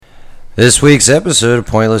This week's episode of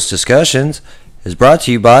Pointless Discussions is brought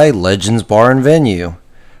to you by Legends Bar and Venue.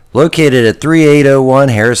 Located at 3801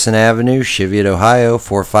 Harrison Avenue, Cheviot, Ohio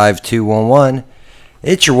 45211,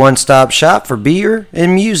 it's your one-stop shop for beer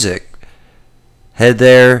and music. Head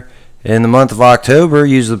there in the month of October,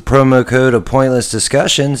 use the promo code of Pointless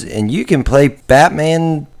Discussions, and you can play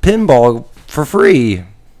Batman Pinball for free.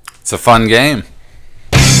 It's a fun game.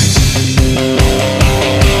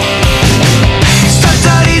 Starts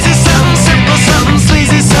out easy, something simple, something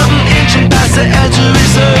sleazy, something inching past the edge of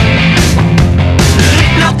reserve.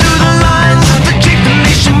 Now through the lines of the kick the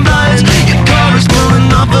nation blinds, your car is pulling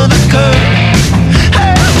off of the curb.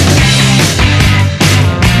 Hey.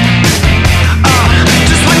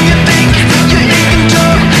 Just when you think you're in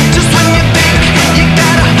control, just when you think you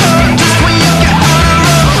gotta hold, just when you get on a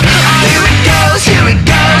roll. Oh, here it goes, here it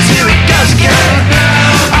goes, here it goes again.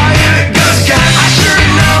 Oh, here it goes again. I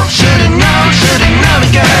should've known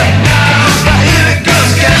again. But here it goes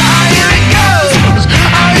again. Oh, here it goes.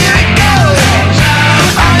 Oh, here it goes.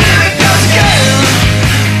 Oh, here it goes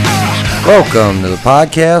again. Welcome to the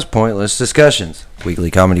podcast, Pointless Discussions,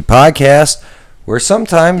 weekly comedy podcast where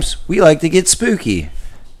sometimes we like to get spooky.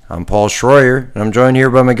 I'm Paul Schroyer, and I'm joined here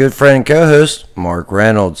by my good friend and co-host, Mark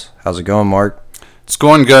Reynolds. How's it going, Mark? It's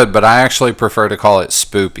going good, but I actually prefer to call it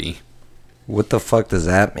spoopy. What the fuck does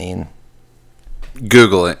that mean?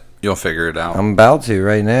 Google it. You'll figure it out. I'm about to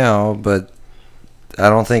right now, but I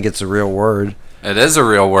don't think it's a real word. It is a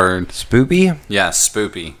real word. Spoopy? Yes,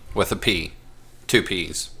 spoopy. With a P. 2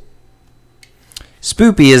 P's.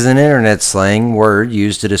 Spoopy is an internet slang word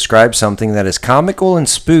used to describe something that is comical and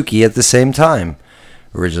spooky at the same time.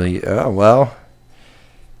 Originally, all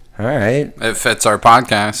right. It fits our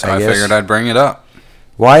podcast, so I guess. figured I'd bring it up.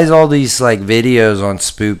 Why is all these like videos on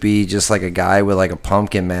Spoopy just like a guy with like a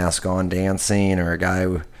pumpkin mask on dancing, or a guy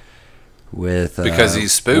with Because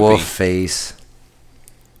he's spoopy. wolf face?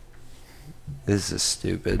 This is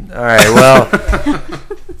stupid. All right, well,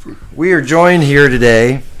 we are joined here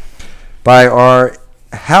today by our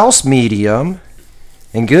house medium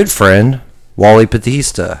and good friend, Wally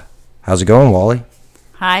Batista. How's it going, Wally?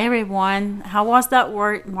 Hi everyone. How was that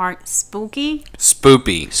word, Mark? Spooky?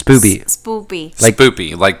 Spoopy. Spoopy. Spoopy. Like-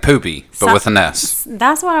 Spoopy. Like poopy, but with an S.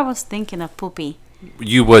 That's what I was thinking of, poopy.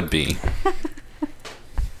 You would be.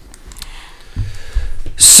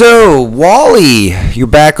 So, Wally, you're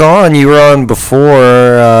back on. You were on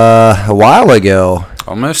before a while ago.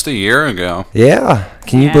 Almost a year ago. Yeah.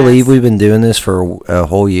 Can you Yes. believe we've been doing this for a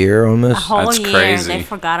whole year A almost? whole That's year. crazy. They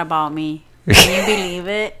forgot about me. Can you believe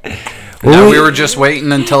it? No, Well, we were just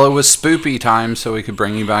waiting until it was spoopy time so we could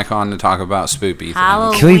bring you back on to talk about spoopy things.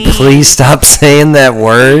 Halloween. Can we please stop saying that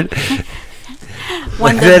word?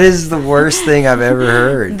 When Like, that is the worst thing I've ever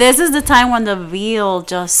heard. This is the time when the veal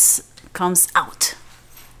just comes out.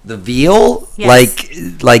 The veal?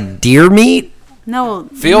 Yes. Like deer meat? No.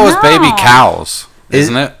 Veal is baby no. cows,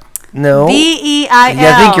 isn't it? No. V-E-I-L.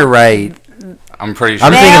 Yeah, I think you're right. I'm pretty sure.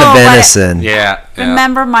 I'm thinking of Veal, but- venison. Yeah.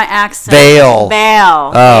 Remember my accent. Veal.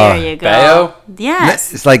 Veal. Oh. There you go. Bayo?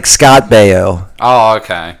 Yes. It's like Scott Baio. Oh,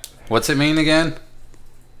 okay. What's it mean again?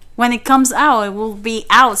 When it comes out, it will be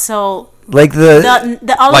out. So Like the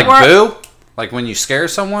other Like word. boo? Like when you scare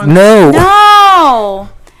someone? No. No,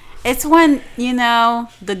 it's when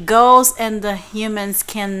the ghosts and the humans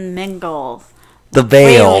can mingle. The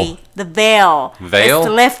veil. Really, the veil. Veil? It's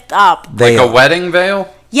lift up. Like Veil. a wedding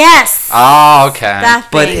veil? Yes. Oh, okay. That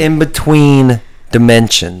But thing. in between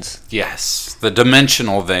dimensions. Yes. The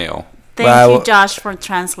dimensional veil. Thank Wow. you, Josh, for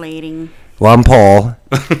translating. Well, I'm Paul.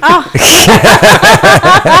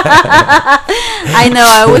 I know.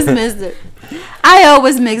 I always missed it. I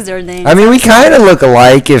always mix their names. I mean, we kind of look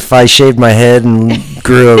alike if I shaved my head and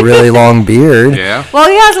grew a really long beard. Yeah. Well,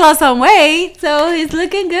 he has lost some weight, so he's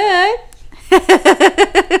looking good.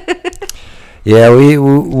 Yeah, we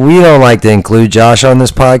don't like to include Josh on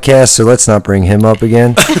this podcast, so let's not bring him up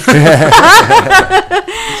again. Sorry,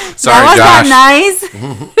 That was Josh. not nice.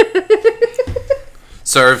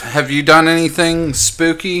 So, have you done anything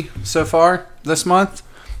spooky so far this month?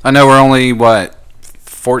 I know we're only,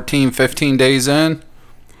 14, 15 days in?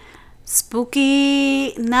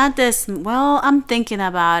 Spooky, not this. Well, I'm thinking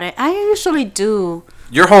about it. I usually do.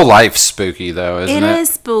 Your whole life's spooky, though, isn't it? It is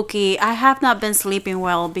spooky. I have not been sleeping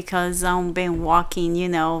well because I've been walking,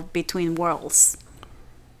 between worlds.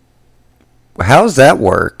 How's that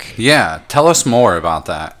work? Yeah. Tell us more about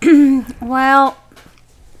that. Well,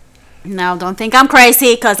 now don't think I'm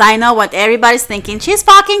crazy because I know what everybody's thinking. She's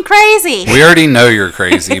fucking crazy. We already know you're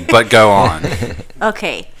crazy, but go on.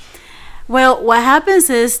 Okay. Well, what happens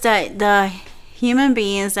is that the human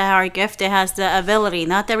beings that are gifted has the ability,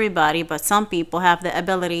 not everybody, but some people have the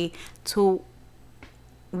ability to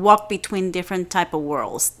walk between different type of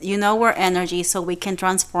worlds. We're energy, so we can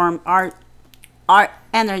transform our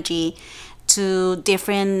energy to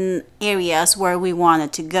different areas where we want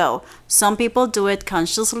it to go. Some people do it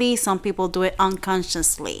consciously, some people do it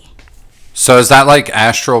unconsciously. So is that like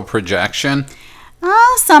astral projection?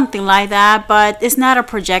 Something like that, but it's not a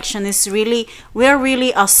projection. We're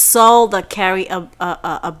really a soul that carry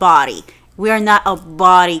a body. We are not a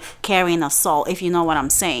body carrying a soul, if you know what I'm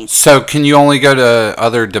saying. So can you only go to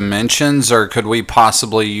other dimensions, or could we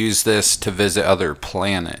possibly use this to visit other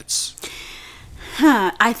planets?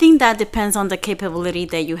 I think that depends on the capability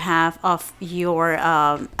that you have of your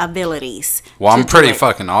abilities. Well, I'm to do pretty it.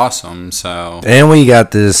 fucking awesome, so... And we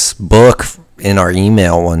got this book in our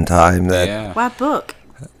email one time that Yeah. What book?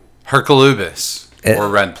 Herculubis, Eh. or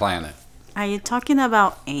Red Planet. Are you talking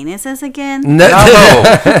about anuses again? no,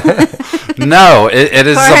 No, it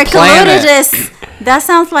is For a planet. Herculudis, that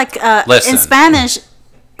sounds like Listen. in Spanish,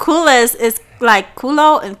 cules is like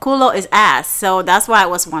culo, and culo is ass. So that's why I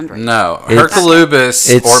was wondering. No, It's- Herculubis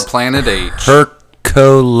it's or Planet H.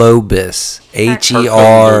 Hercolobus,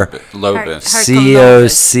 Lobus.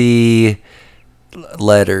 HERCOC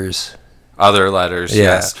letters. Other letters, Yeah.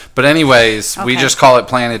 yes. But anyways, we Okay. just call it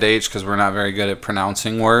Planet H because we're not very good at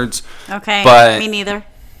pronouncing words. Okay, But- me neither.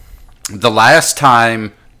 The last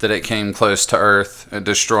time that it came close to Earth, it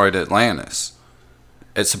destroyed Atlantis.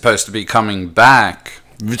 It's supposed to be coming back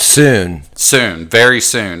Soon. soon, very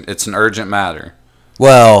soon. It's an urgent matter.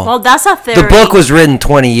 Well, That's a theory. the book was written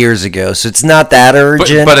 20 years ago, so it's not that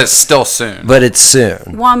urgent, But it's still soon. but it's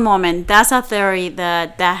soon. One moment. That's a theory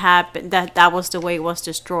that happened. That was the way it was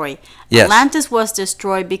destroyed. Yes. Atlantis was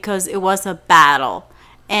destroyed because it was a battle,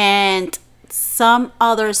 and some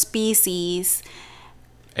other species.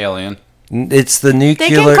 Alien. It's the They nuclear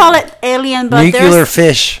can call it alien, but nuclear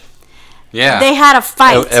fish. Yeah. they had a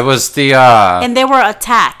fight, It was the and they were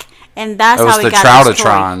attacked, and that's it was how the it got destroyed.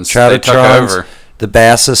 Troutatrons. They took Troutatrons, over. the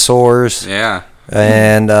Bassosaurs, Yeah.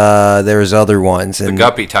 and there's other ones. The And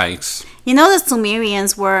guppy tykes. You know, the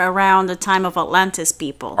Sumerians were around the time of Atlantis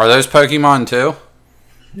people. Are those Pokemon too?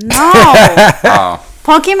 No, Oh.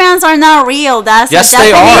 Pokemons are not real. That's Yes, a they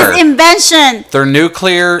Japanese are. invention. They're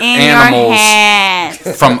nuclear In animals your head.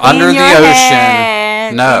 from under In the your ocean.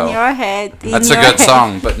 head. No. In your head. In That's a your good head.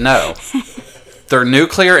 song, but no. They're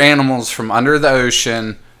nuclear animals from under the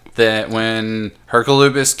ocean that when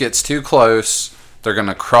Herculubis gets too close, they're going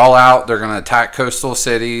to crawl out, they're going to attack coastal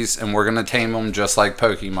cities, and we're going to tame them just like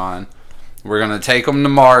Pokemon. We're going to take them to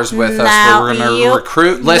Mars with us, where we're going to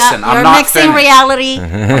recruit... Listen, I'm you're not mixing finished. reality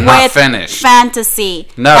not with finished. fantasy.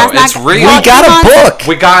 No, That's not- it's real. we got a Pokemons- book.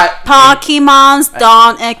 We got... Pokemons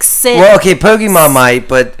don't exist. Well, okay, Pokemon might,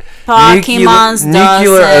 but Pokemons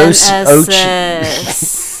nuclear doesn't ocean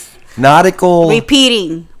exist. nautical.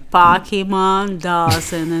 Repeating. Pokemon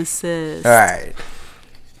doesn't exist. All right.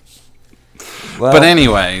 Well, But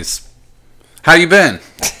anyways, how you been?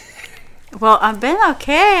 Well, I've been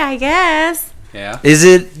okay, I guess. Yeah. is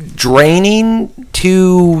it draining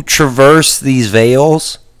to traverse these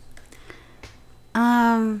veils?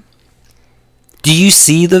 Do you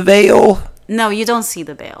see the veil? No, you don't see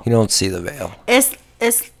the veil. You don't see the veil. It's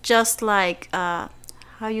just like how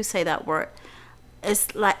you say that word? It's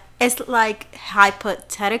like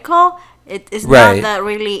hypothetical. It's Right. not that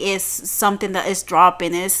really is something that is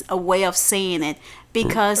dropping. It's a way of saying it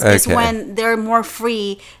because it's Okay. when they're more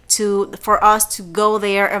free for us to go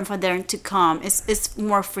there and for them to come. It's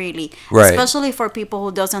more freely, Right. especially for people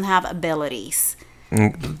who doesn't have abilities.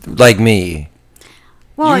 Like me.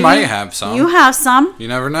 Well, You might have some. You have some. You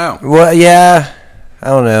never know. Well, yeah. I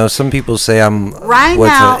don't know. Some people say I'm Right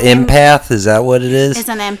what's now, an empath. Is that what it is? It's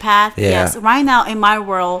an empath. Yeah. Yes. Right now in my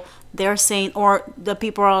world, they're saying, or the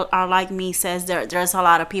people are like me says there's a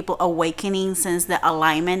lot of people awakening since the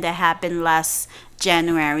alignment that happened last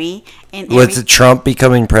January. And With Trump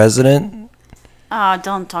becoming president?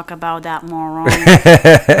 don't talk about that moron.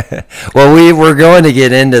 Well, we're going to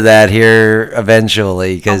get into that here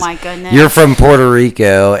eventually because Oh my goodness. you're from Puerto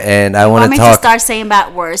Rico, and I want Want to me talk. to start saying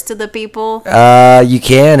bad words to the people? You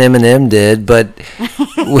can. Eminem did, but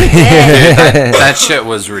That shit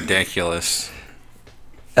was ridiculous.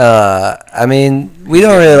 I mean, we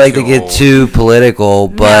don't really like to get too political,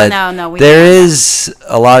 but no, we there don't. is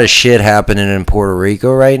a lot of shit happening in Puerto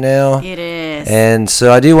Rico right now. It is. And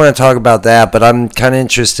so I do want to talk about that, but I'm kind of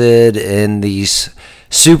interested in these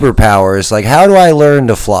superpowers. Like, how do I learn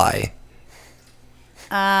to fly?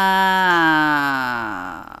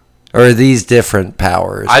 Or these different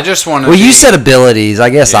powers? I just want to. Well, you said abilities. I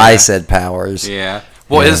guess I Yeah. said powers. Yeah.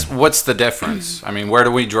 Well, Yeah. what's the difference? I mean, where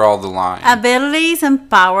do we draw the line? Abilities and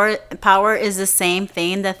power is the same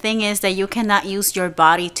thing. The thing is that you cannot use your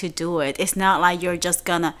body to do it. It's not like you're just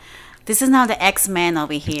gonna. This is not the X-Men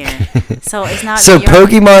over here. So it's not. So that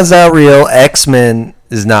you're- Pokemon's not real. X-Men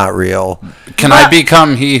is not real. Can I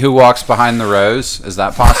become he who walks behind the rose? Is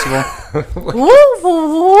that possible? Woo,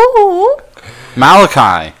 woo, woo.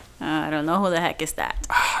 Malachi. I don't know who the heck is that.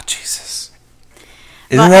 Ah, Jesus.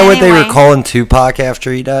 Isn't But that what they were anyway. calling Tupac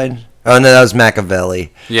after he died? Oh no, that was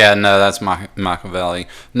Machiavelli. Yeah, no, that's Machiavelli.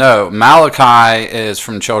 No, Malachi is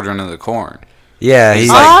from Children of the Corn. Yeah, He's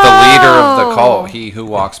he's like the leader of the Oh. cult. He who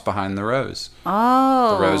walks behind the rose.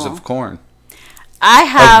 Oh, The rose of corn. I a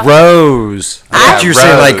have. rose. I thought you were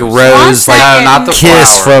saying like rose. rose, One like second. No, not the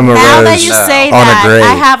kiss flower. from a Now rose. that you No. say on a that, grave.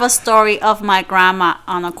 I have a story of my grandma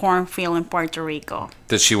on a cornfield in Puerto Rico.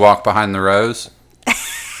 Did she walk behind the rose?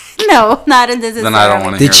 No, not in this. Then I don't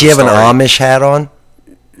want to. Did she have an Amish hat on?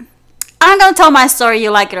 I'm gonna tell my story.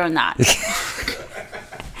 You like it or not?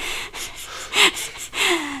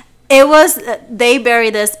 It was they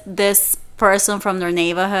buried this person from their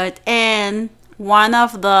neighborhood, and one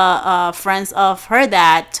of the friends of her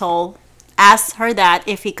dad asked her dad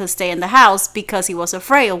if he could stay in the house because he was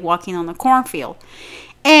afraid of walking on the cornfield.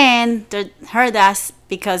 And her dad,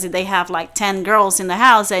 because they have like 10 girls in the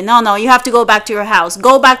house, said, no, you have to go back to your house.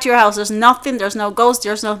 Go back to your house. There's nothing. There's no ghost.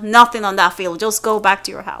 There's nothing on that field. Just go back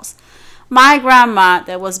to your house. My grandma,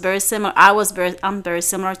 that was very similar. I'm very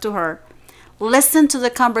similar to her. Listened to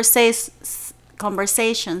the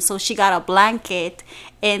conversation. So she got a blanket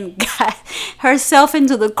and got herself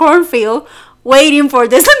into the cornfield, waiting for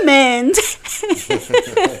this man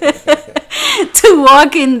to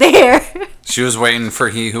walk in there. She was waiting for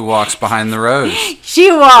he who walks behind the rose,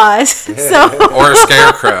 She was. So or a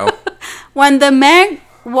scarecrow. when the man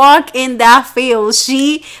walked in that field,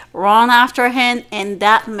 she ran after him, and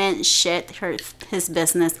that man shit his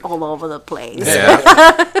business all over the place. Yeah.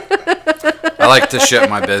 I like to ship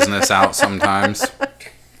my business out sometimes.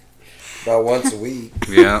 About once a week.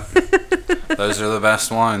 Yeah. Those are the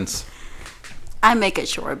best ones. I make it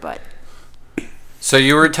short, but So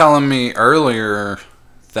you were telling me earlier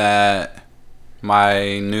that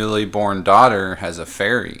my newly born daughter has a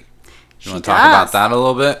fairy. she You want does. to talk about that a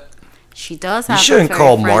little bit? She does You have. shouldn't a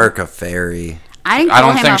call fairy friend. Mark a fairy. I didn't. I call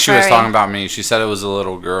don't him think a she was fairy. talking about me. She said it was a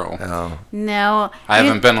little girl. Oh, No, I you-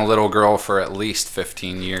 haven't been a little girl for at least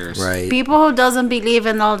 15 years. right. People who doesn't believe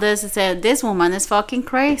in all this say this woman is fucking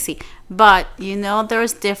crazy. But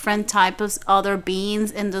there's different types of other beings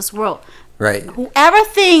in this world. Right. Whoever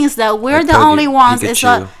thinks that we're Like the only ones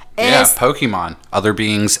Pikachu. Yeah, is Pokemon. Other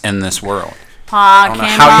beings in this world. Pokemon. I don't know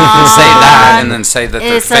how you can say that and then say that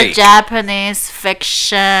they're It's a fake. Japanese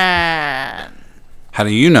fiction. How do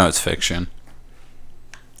you know it's fiction?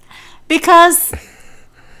 Because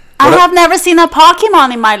I What a- have never seen a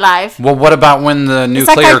Pokemon in my life. Well, what about when the a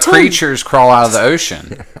nuclear cartoon. creatures crawl out of the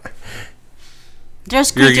ocean?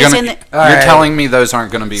 There's You're, creatures gonna, in you're it. right. telling me those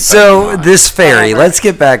aren't going to be So Pokemon. this fairy, Whatever. let's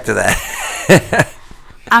get back to that.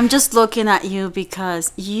 I'm just looking at you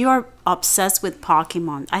because you're obsessed with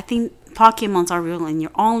Pokemon. I think Pokemons are real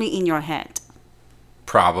only in your head.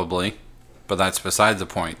 Probably. But that's beside the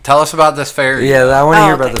point. Tell us about this fairy. Yeah, I want to Oh,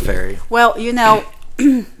 hear about okay. the fairy. Well,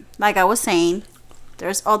 like I was saying,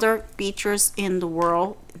 there's other creatures in the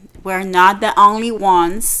world. We're not the only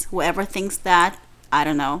ones. Whoever thinks that, I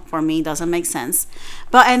don't know. For me, it doesn't make sense.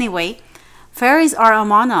 But anyway, fairies are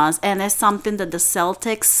among us, and it's something that the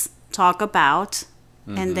Celtics talk about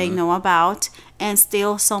and they know about. And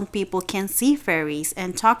still, some people can see fairies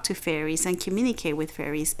and talk to fairies and communicate with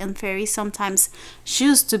fairies. And fairies sometimes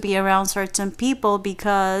choose to be around certain people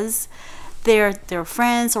because they're their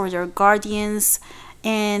friends or their guardians,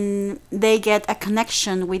 and they get a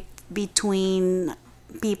connection between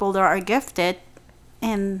people that are gifted,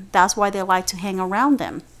 and that's why they like to hang around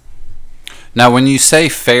them. Now, when you say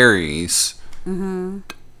fairies, Mm-hmm.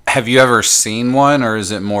 have you ever seen one, or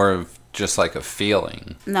is it more of just like a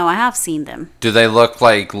feeling? No, I have seen them. Do they look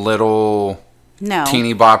like little No,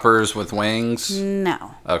 teeny boppers with wings?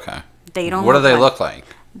 no, Okay. they don't. What do they like- look like?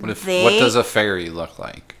 What They- does a fairy look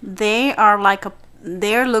like? They are like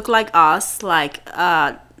they look like us, like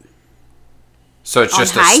So it's On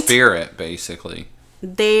just a height? spirit, basically.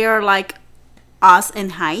 they are like us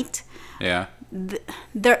in height. Yeah.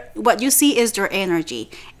 What you see is their energy,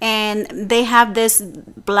 and they have this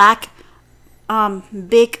black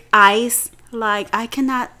big eyes. Like, I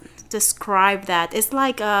cannot describe that. It's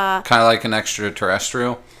like Kind of like an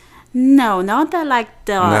extraterrestrial. no, not that, like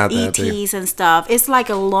the Not that big. ETs and stuff. It's like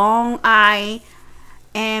a long eye,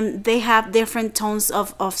 and they have different tones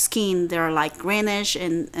of skin. They're like greenish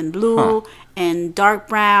and blue and dark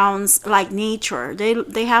browns, like nature.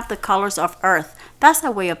 They have the colors of earth. That's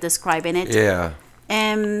a way of describing it. Yeah.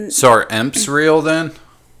 And So are imps real then?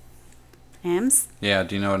 imps? Yeah,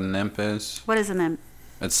 do you know what an imp is? What is an imp?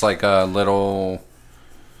 It's like a little...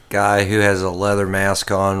 Guy who has a leather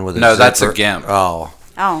mask on with a No, that's a zipper. gimp. Oh.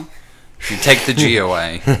 Oh, You take the G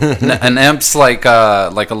away. An imp's like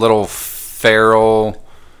a little feral...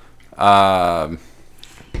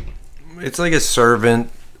 It's like a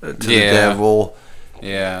servant to the Yeah. devil.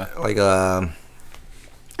 yeah. Like a...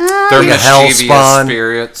 They're Like a hell mischievous spawn.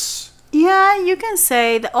 spirits. yeah, you can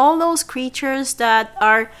say that all those creatures that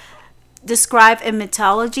are described in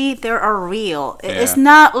mythology, they are real. It's Yeah.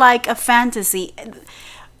 not like a fantasy.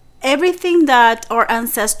 Everything that our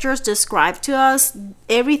ancestors described to us,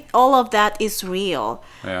 all of that is real.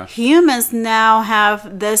 Yeah. Humans now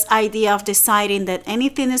have this idea of deciding that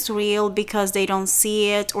anything is real because they don't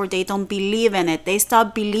see it or they don't believe in it. They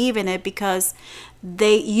stop believing it because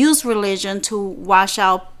they use religion to wash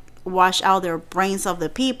out their brains of the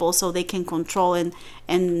people so they can control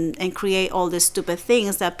and create all these stupid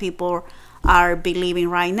things that people are believing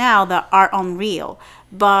right now that are unreal.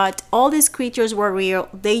 But all these creatures were real.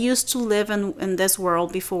 They used to live in this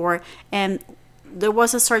world before, and there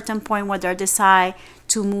was a certain point where they decide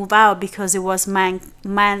to move out because it was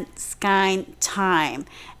mankind time,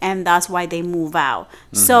 and that's why they move out.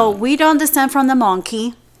 So we don't descend from the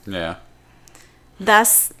monkey. Yeah.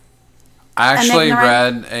 That's I actually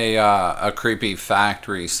ignorant- read a creepy fact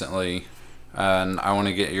recently, and I want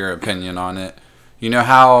to get your opinion on it. You know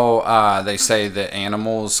how they say that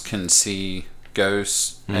animals can see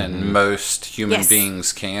ghosts and most human Yes.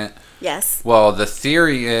 beings can't? yes. Well, the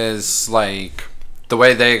theory is, like, the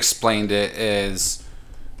way they explained it is,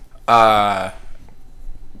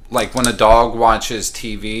 like, when a dog watches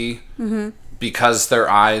TV, because their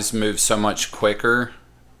eyes move so much quicker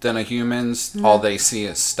than a human's, all they see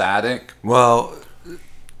is static. Well,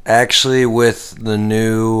 actually, with the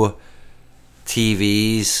new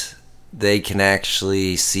TVs, they can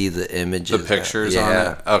actually see the The images. pictures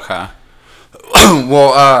yeah. on it? Okay.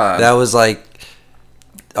 Well, That was like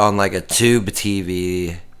on like a tube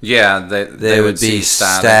TV. yeah, They would be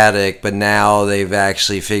static, but now they've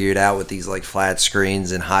actually figured out with these like flat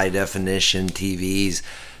screens and high definition TVs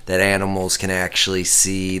that animals can actually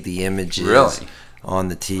see the images Really? on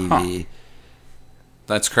the TV.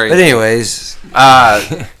 That's crazy. But anyways,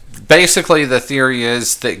 Basically, the theory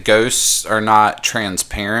is that ghosts are not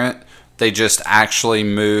transparent. They just actually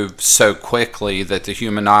move so quickly that the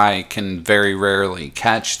human eye can very rarely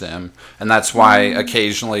catch them. And that's why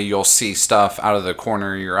occasionally you'll see stuff out of the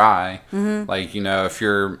corner of your eye. Like, you know, if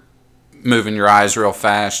you're moving your eyes real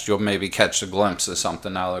fast, you'll maybe catch a glimpse of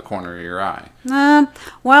something out of the corner of your eye.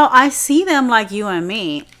 Well, I see them like you and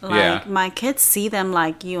me. Like Yeah. my kids see them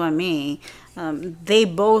like you and me. They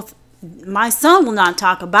both. My son will not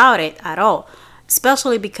talk about it at all,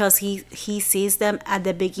 especially because he sees them at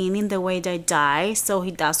the beginning the way they die. So he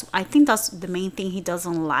does. I think that's the main thing. He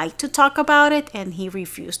doesn't like to talk about it, and he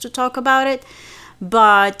refused to talk about it.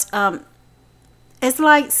 But it's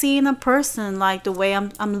like seeing a person, like the way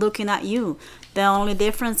I'm looking at you. The only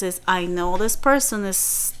difference is I know this person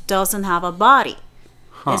doesn't have a body.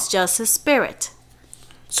 It's just a spirit.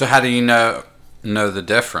 So how do you know the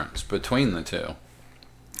difference between the two?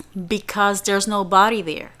 Because there's no body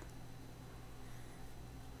there.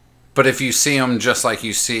 But if you see them just like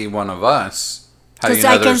you see one of us, how do you Because know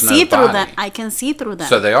I can there's see no through body? them. I can see through them.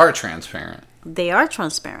 So they are transparent. They are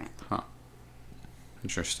transparent.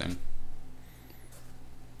 Interesting.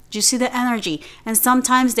 Do you see the energy? And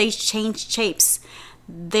sometimes they change shapes.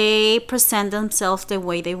 They present themselves the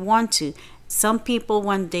way they want to. Some people,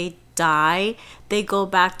 when they die, they go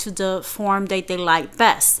back to the form that they like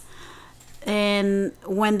best. And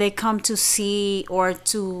when they come to see or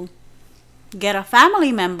to get a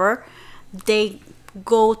family member, they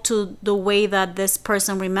go to the way that this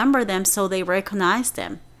person remember them, so they recognize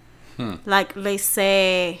them. Like, let's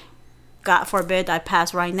say, God forbid, I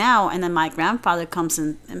pass right now, and then my grandfather comes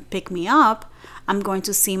and pick me up. I'm going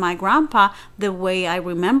to see my grandpa the way I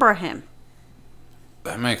remember him,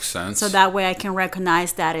 That makes sense. so that way I can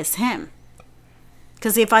recognize that is him.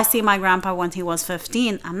 Because if I see my grandpa when he was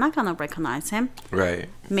 15, I'm not gonna recognize him. right.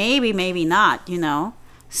 Maybe, maybe not, you know.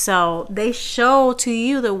 So they show to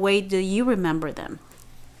you the way that you remember them.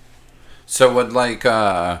 So would like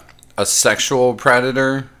a sexual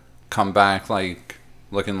predator come back like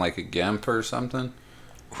looking like a gimp or something?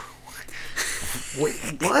 Wait,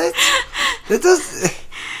 what? That does.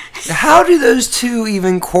 How do those two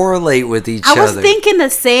even correlate with each I other? was thinking the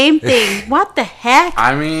same thing. What the heck?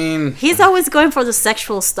 I mean, He's always going for the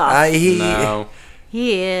sexual stuff. no,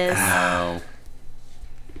 He is. no.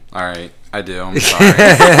 All right, I do. I'm sorry.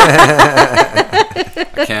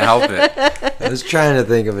 I can't help it. I was trying to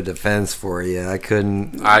think of a defense for you. I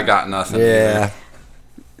couldn't. I got nothing. Yeah.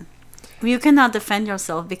 You cannot defend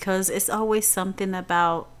yourself because it's always something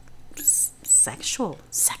about sexuality.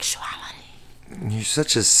 You're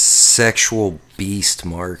such a sexual beast,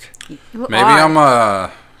 Mark. You Maybe are. I'm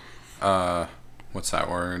a what's that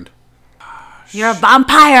word? You're a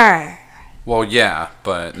vampire. Well, yeah,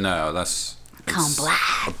 but no, that's Come it's black.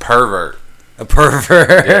 a pervert. A pervert.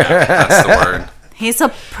 Yeah, that's the word. He's a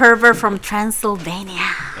pervert from Transylvania.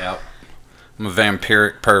 Yep. I'm a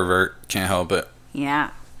vampiric pervert. Can't help it.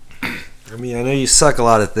 Yeah. I mean, I know you suck a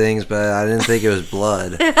lot of things, but I didn't think it was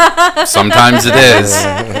blood. Sometimes it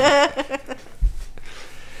is.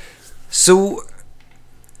 So,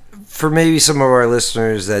 for maybe some of our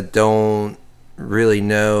listeners that don't really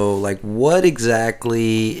know, like, what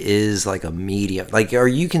exactly is like a medium? Like, are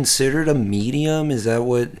you considered a medium? Is that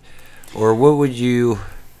what, or what would you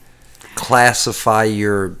classify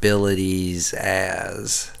your abilities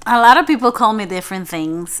as? A lot of people call me different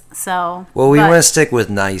things, so. Well, we but- want to stick with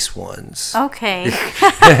nice ones. Okay.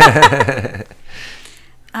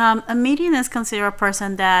 A medium is considered a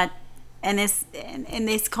person that, and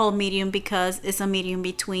it's called medium because it's a medium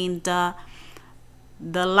between the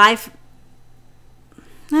life.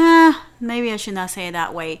 Maybe I should not say it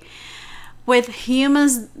that way. With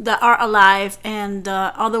humans that are alive and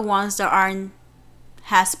the other ones that aren't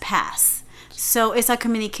has passed. So it's a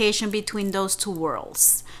communication between those two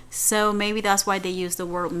worlds. So maybe that's why they use the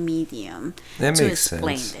word medium That to makes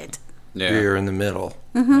explain sense. it. Yeah. You're in the middle.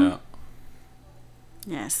 Yeah.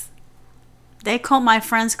 Yes. My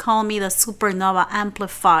friends call me the supernova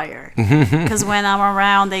amplifier. Because when I'm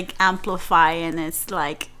around, they amplify and it's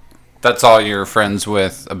like, That's all your friends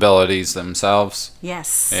with abilities themselves.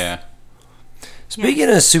 yes. Yeah. Speaking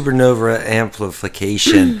of supernova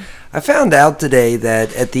amplification, I found out today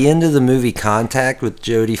that at the end of the movie Contact with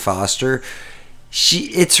Jodie Foster,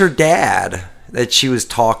 it's her dad that she was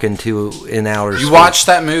talking to in outer space. You watched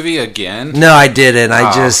that movie again? No, I didn't. I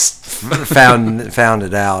Oh. just found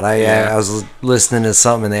it out. I was listening to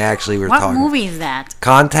something and they actually were What talking. movie is that?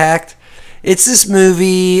 Contact. It's this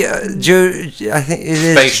movie. I think it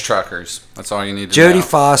is. Space Truckers. That's all you need to know. Jodie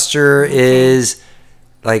Foster is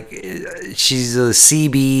like she's a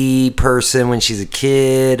CB person when she's a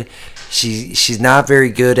kid. She's not very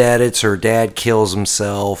good at it, so her dad kills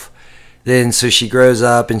himself. Then so she grows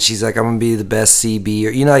up and she's like, I'm gonna be the best CB,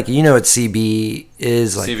 or you know what CB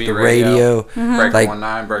is, like CB the radio, Breaking like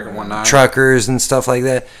 19, Breaking 19. truckers and stuff like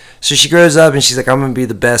that. So she grows up and she's like, I'm gonna be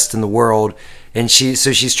the best in the world, and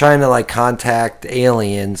she's trying to like contact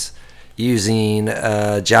aliens using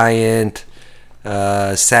a giant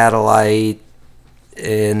satellite,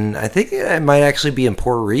 and I think it might actually be in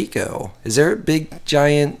Puerto Rico. Is there a big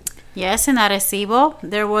giant? Yes, in Arecibo,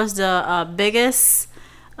 there was the biggest,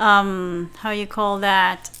 how you call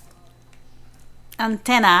that,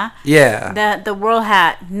 antenna Yeah. that the world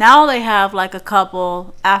had. Now they have like a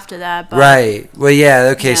couple after that. But Right. Well, yeah.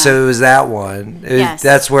 Okay. Yeah. So it was that one. Yes.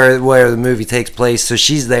 That's where the movie takes place. So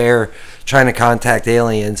she's there trying to contact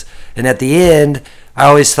aliens, and at the end, I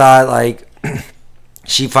always thought like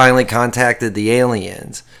she finally contacted the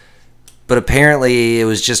aliens, but apparently it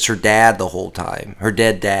was just her dad the whole time, her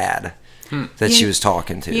dead dad that she was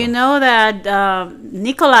talking to. You know that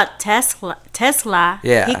Nikola Tesla,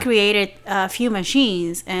 Yeah. he created a few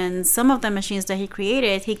machines, and some of the machines that he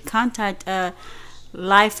created, he contacted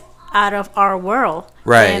life out of our world.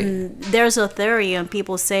 Right. And there's a theory, and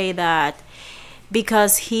people say that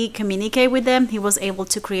because he communicated with them, he was able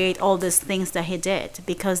to create all these things that he did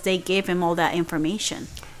because they gave him all that information.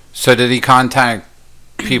 So did he contact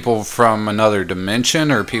people from another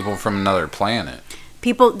dimension or people from another planet?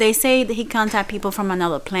 People, they say that he contacted people from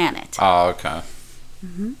another planet. Oh, okay.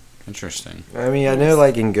 Interesting. I mean, I know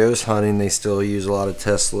like in ghost hunting, they still use a lot of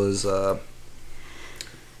Tesla's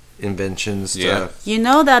inventions. Yeah. You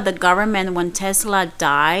know that the government, when Tesla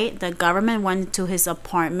died, the government went to his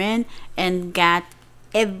apartment and got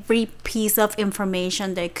every piece of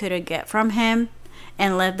information they could get from him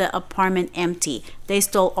and left the apartment empty. They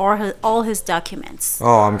stole all his documents.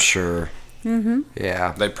 Oh, I'm sure.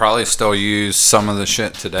 Yeah. They probably still use some of the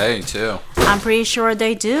shit today, too. I'm pretty sure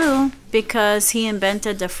they do because he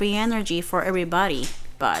invented the free energy for everybody.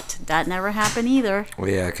 But that never happened either. Well,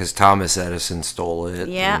 yeah, because Thomas Edison stole it.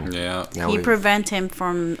 Yeah. and Yeah. now He we- prevented him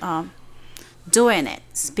from doing it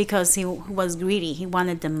because he was greedy. He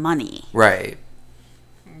wanted the money. Right.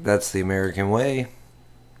 That's the American way.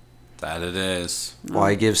 That it is.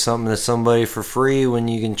 Why give something to somebody for free when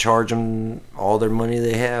you can charge them all their money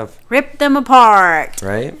they have, Rip them apart.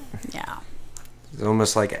 right? Yeah. It's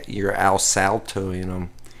almost like you're Al Saltoing them.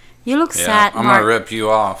 You look Yeah, sad, I'm Mark. gonna rip you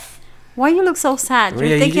off. Why you look so sad? Well,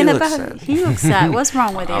 You're yeah, you thinking do look about sad. You look sad. What's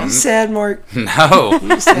wrong with you? You sad, Mark? No,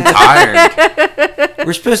 I'm tired.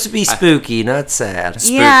 We're supposed to be spooky, not sad.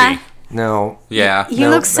 Spooky. Yeah. No. Yeah. You No,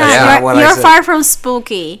 look that's sad. not what I You're said. far from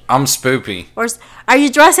spooky. I'm spoopy. Are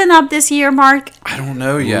you dressing up this year, Mark? I don't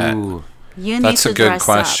know yet. Ooh. You need That's to a good dress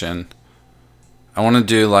question. I want to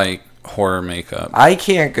do like horror makeup I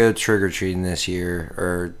can't go trick or treating this year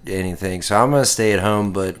or anything, so I'm gonna stay at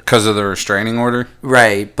home. But because of the restraining order.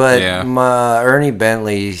 right, but Yeah. Ernie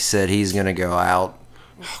Bentley said he's gonna go out,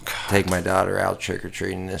 take my daughter out trick or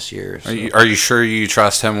treating this year. So. Are you sure you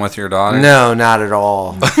trust him with your daughter? No, not at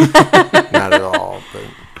all. Not at all. But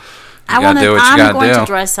I gotta do what you I'm gotta going do. to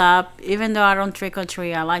dress up, even though I don't trick or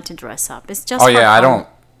treat. I like to dress up. It's just. Oh for yeah, I fun. don't.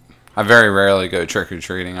 I very rarely go trick or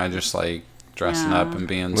treating. I just like dressing Yeah. up and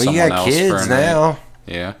being well, you someone got else for kids a night. now,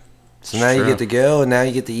 Yeah. so now you true. get to go, and now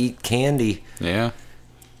you get to eat candy. Yeah.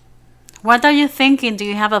 What are you thinking? Do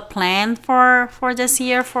you have a plan for this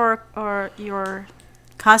year for or your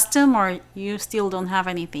costume, or you still don't have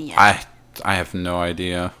anything yet? I have no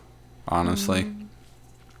idea, honestly.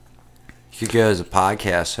 You could go as a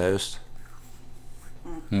podcast host.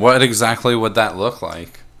 What exactly would that look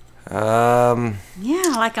like?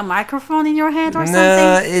 Yeah, like a microphone in your head or No,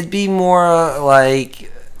 something. it'd be more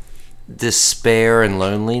like despair and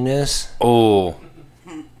loneliness. Oh,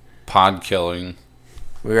 pod killing.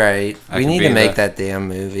 Right. I We could need be to make the- that damn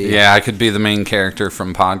movie. Yeah, I could be the main character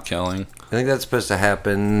from pod killing. I think that's supposed to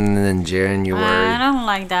happen in January. I don't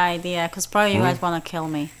like the idea because probably you guys want to kill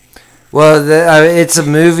me. Well, it's a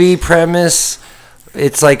movie premise.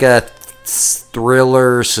 It's like a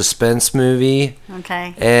thriller suspense movie,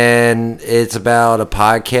 Okay. and it's about a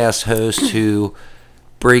podcast host who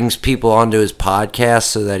brings people onto his podcast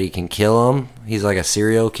so that he can kill them. He's like a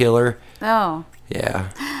serial killer. Oh, Yeah.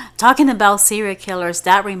 talking about serial killers,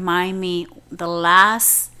 that remind me the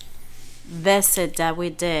last visit that we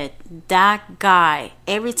did. That guy.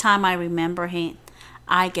 Every time I remember him,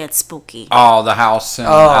 I get spooky. Oh, the house in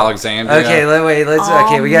Alexandria. Okay, let's. Oh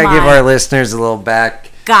Okay, we gotta give my our listeners a little God.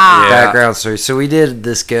 Yeah. background story. So we did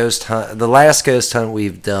this ghost hunt. The last ghost hunt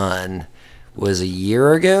we've done was a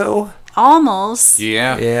year ago, Almost.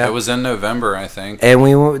 Yeah, Yeah. it was in November, I think.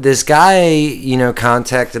 and this guy,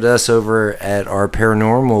 contacted us over at our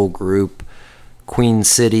paranormal group, Queen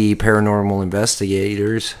City Paranormal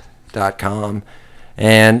Investigators.com,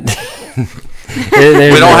 and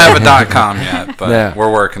We don't have a .com yet, but No.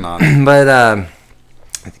 we're working on it. but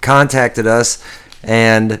contacted us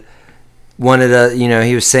and wanted to,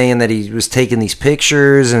 he was saying that he was taking these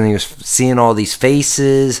pictures and he was seeing all these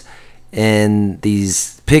faces and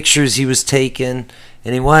these pictures he was taking,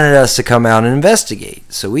 and he wanted us to come out and investigate.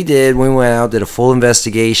 So we did. We went out, did a full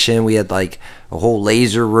investigation. We had like a whole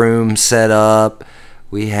laser room set up.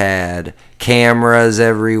 We had cameras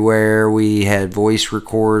everywhere. We had voice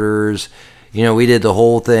recorders. We did the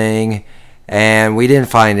whole thing, and we didn't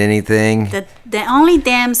find anything. The only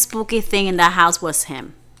damn spooky thing in that house was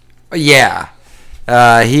him. Yeah,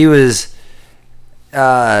 he was. He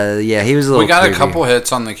was a little. We got creepy. a couple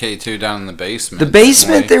hits on the K2 down in the basement. The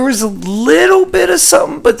basement, didn't we? there was a little bit of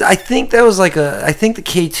something, but I think that was I think the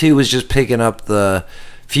K2 was just picking up the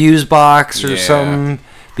fuse box or Yeah. something,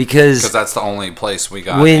 because because that's the only place we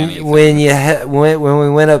got when anything. when when we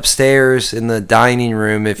went upstairs in the dining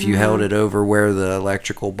room, if you held it over where the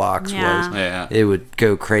electrical box Yeah. was, Yeah. it would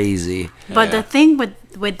go crazy. But Yeah. the thing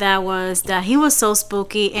with that was that he was so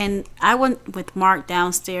spooky, and I went with Mark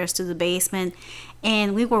downstairs to the basement,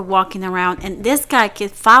 and we were walking around, and this guy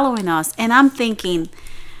kept following us, and I'm thinking,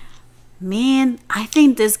 man, I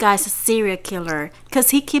think this guy's a serial killer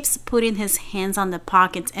because he keeps putting his hands on the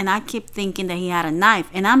pockets, and I keep thinking that he had a knife,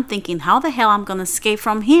 and I'm thinking, how the hell I'm gonna escape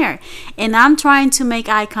from here? And I'm trying to make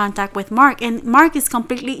eye contact with Mark, and Mark is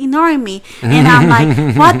completely ignoring me, and I'm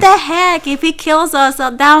like, what the heck? If he kills us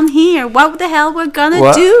down here, what the hell we're gonna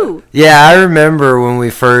Well, do? Yeah, I remember when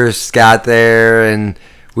we first got there and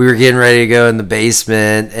we were getting ready to go in the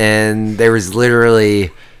basement, and there was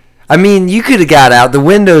literally, I mean, you could have got out. The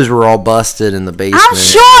windows were all busted in the basement. I'm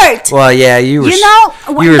short. Well, yeah, you were. You know,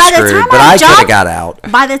 you were by the screwed, time but I I could have jumped- got out.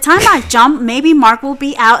 By the time I jump, maybe Mark will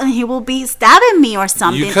be out and he will be stabbing me or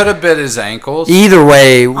something. You could have bit his ankles. Either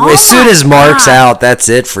way, as soon my as Mark's God. out, that's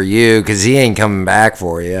it for you because he ain't coming back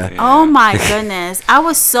for you. Oh my goodness. I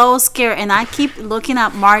was so scared, and I keep looking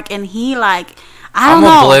at Mark, and he like, I I'm don't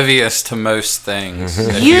know. oblivious to most things.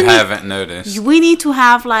 If You you need- haven't noticed, We need to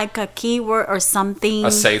have like a keyword or something.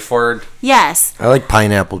 a safe word. Yes, I like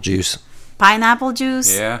pineapple juice. pineapple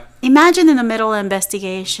juice. Yeah. Imagine in the middle of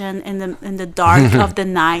investigation in the dark of the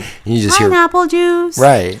night. You just hear- pineapple juice.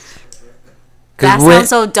 Right. 'Cause That when- sounds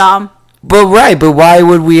so dumb. But why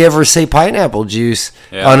would we ever say pineapple juice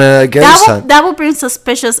Yeah. on a ghost hunt? That would bring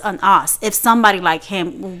suspicious on us if somebody like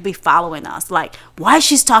him will be following us. Like, why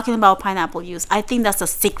she's talking about pineapple juice? I think that's a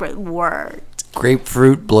secret word.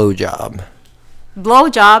 Grapefruit blowjob.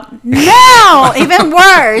 Blowjob? No, even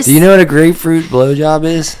worse. Do you know what a grapefruit blowjob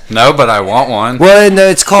is? No, but I want one. Well, no,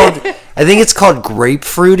 it's called. I think it's called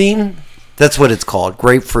grapefruiting. That's what it's called,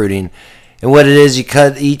 grapefruiting. And what it is, you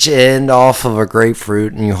cut each end off of a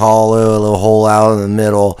grapefruit and you hollow a little hole out in the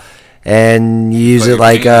middle, and you use Put it your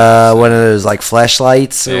like penis. one of those like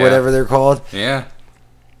fleshlights or Yeah. whatever they're called. Yeah.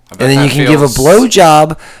 I bet And then that you can give a feels-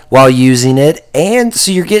 blowjob while using it, and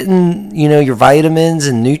so you're getting your vitamins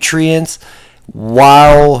and nutrients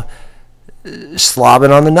while slobbing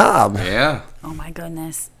on the knob. Yeah. Oh my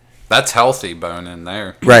goodness. That's healthy bone in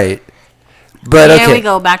there. Right. But There okay. we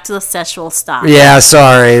go, back to the sexual stuff. Yeah,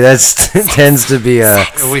 sorry. That's tends to be a.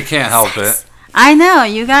 We can't help it. I know,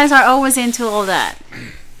 you guys are always into all that.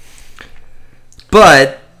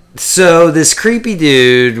 But so this creepy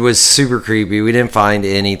dude was super creepy. We didn't find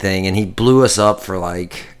anything, and he blew us up for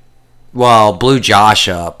blew Josh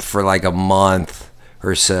up for like a month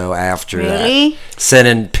or so after Really? that.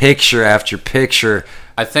 Sending picture after picture.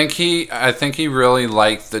 I think he really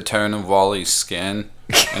liked the tone of Wally's skin,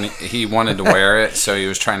 and he wanted to wear it, so he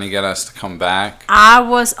was trying to get us to come back. I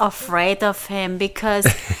was afraid of him because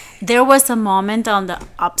there was a moment on the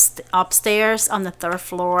upstairs on the third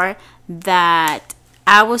floor that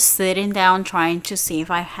I was sitting down trying to see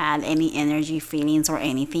if I had any energy feelings or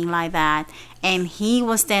anything like that, and he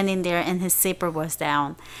was standing there and his zipper was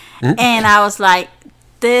down, and I was like,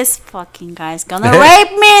 this fucking guy's gonna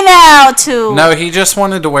rape me now too. No, he just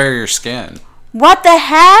wanted to wear your skin. What the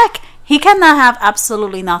heck? He cannot have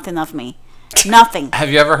absolutely nothing of me. Nothing.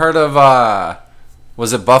 Have you ever heard of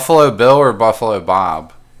was it Buffalo Bill or Buffalo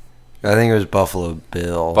Bob? I think it was Buffalo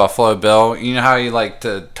Bill. Buffalo Bill. You know how he liked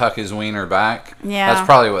to tuck his wiener back? Yeah. That's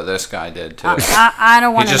probably what this guy did too. I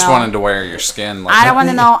don't He want to know. just wanted to wear your skin. Like I don't want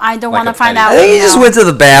to know. I don't like want to a find petty- out. I think he just now. went to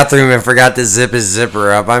the bathroom and forgot to zip his zipper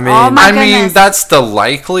up. I mean, Oh my I mean, goodness. that's the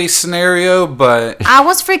likely scenario, but I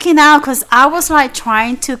was freaking out because I was like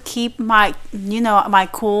trying to keep my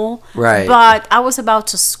cool. Right. But I was about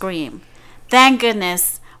to scream. Thank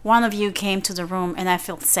goodness one of you came to the room and I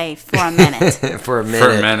felt safe for a minute. for a minute. for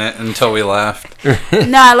a minute until we left.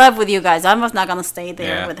 No, I love with you guys. I was not gonna stay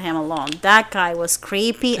there Yeah. with him alone. That guy was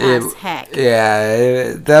creepy as heck.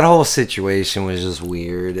 Yeah, that whole situation was just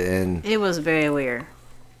weird, and It was very weird.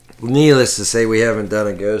 needless to say, we haven't done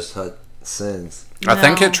a ghost hunt since. I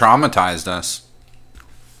think No. it traumatized us.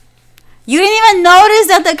 You didn't even notice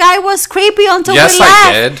that the guy was creepy until Yes, we left.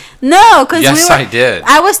 I did. No, because Yes, I did.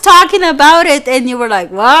 I was talking about it, and you were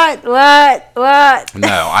like, "What? What?"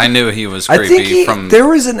 No, I knew he was I creepy think from.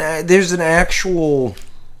 there's an actual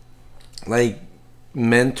like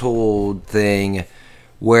mental thing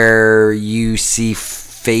where you see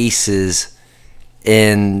faces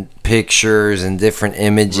in pictures and different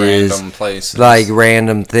images, Random places. like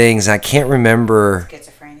random things. I can't remember.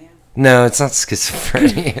 Schizophrenia. No, it's not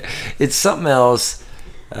schizophrenia. It's something else.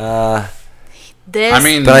 This. I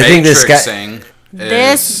mean, But I think this guy- matrixing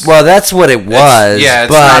This- is- Well, that's what it was. yeah,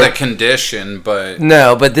 it's but not a condition, but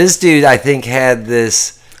no, but this dude, I think, had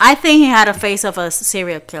this. I think he had a face of a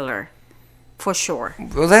serial killer, for sure.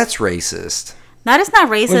 Well, that's racist. That is not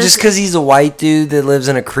racist. Well, just because he's a white dude that lives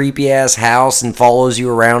in a creepy ass house and follows you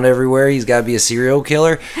around everywhere, he's got to be a serial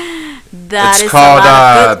killer. That it's is called a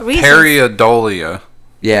lot of good reasons. periodolia.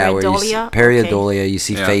 Yeah, where you see, Pareidolia? pareidolia, you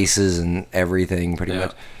see Yeah. faces and everything, pretty Yeah.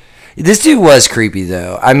 much. This dude was creepy,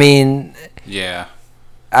 though. I mean, Yeah.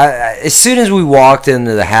 as soon as we walked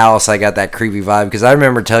into the house, I got that creepy vibe because I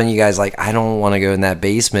remember telling you guys like, I don't want to go in that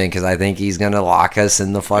basement because I think he's gonna lock us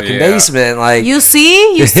in the fucking Yeah. basement. Like, You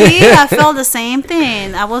see, I felt the same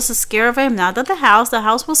thing. I was scared of him. Not at the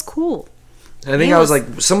house was cool. I think he I was was-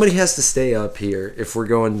 like, somebody has to stay up here if we're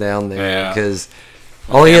going down there Yeah. because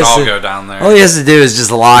all he And has I'll to go down there. all he has to do is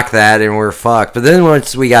just lock that and we're fucked. But then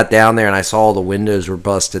once we got down there and I saw all the windows were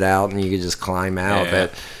busted out and you could just climb out, Yeah.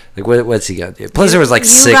 but like, what's he gonna do? Plus, there was like you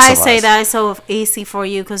 6 guys of say us. that it's so easy for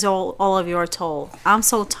you because all of you are tall. I'm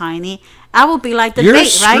so tiny. I would be like the You're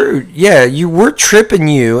bait, right? screwed. Yeah, we're tripping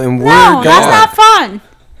you and we're No, gone. that's not fun.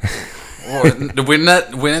 We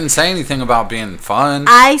didn't say anything about being fun.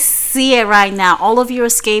 I see it right now. All of you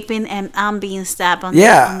escaping, and I'm being stabbed on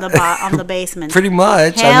Yeah. on the basement. Pretty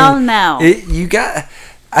much. Hell no.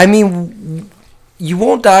 You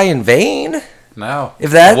won't die in vain. No.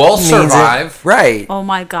 If that we'll means survive. it, right? Oh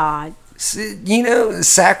my god.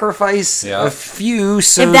 Sacrifice Yeah. a few.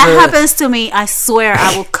 So If that happens to me, I swear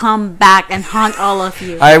I will come back and hunt all of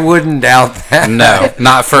you. I wouldn't doubt that. No,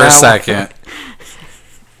 not for No. a second.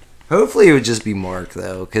 Hopefully, it would just be Mark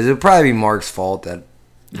though, because it would probably be Mark's fault that.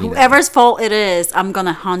 Whoever's fault it is, I'm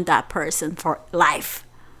gonna hunt that person for life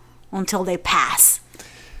until they pass.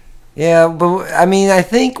 Yeah, but I mean, I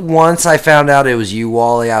think once I found out it was you,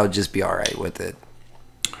 Wally, I would just be all right with it.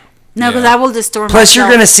 No, because Yeah. I will destroy myself. Plus, you're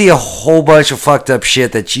gonna see a whole bunch of fucked up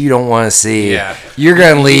shit that you don't want to see. Yeah. You're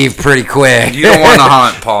gonna leave pretty quick. You don't want to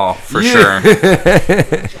hunt Paul, for sure.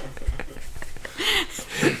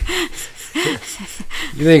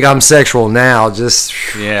 You think I'm sexual now? Just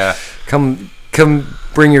Yeah. come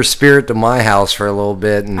bring your spirit to my house for a little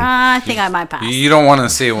bit, and I think I might pass. You don't want to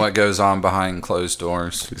see what goes on behind closed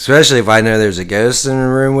doors. especially if I know there's a ghost in the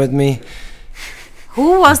room with me.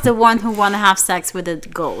 Who was the one who wanted to have sex with the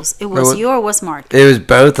ghost? It was Well, you or was Mark? It was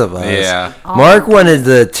both of us. Yeah. Mark wanted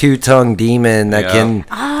the two-tongued demon that Yeah. can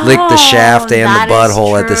lick the shaft and that the is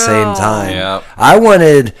butthole at the same true. time. Yep. I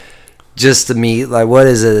wanted just to meet, like, what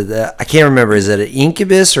is it? I can't remember. Is it an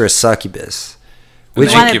incubus or a succubus? An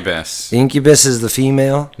Which one- incubus. incubus is the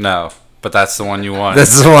female? No, but that's the one you want.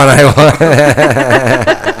 That's the one I want.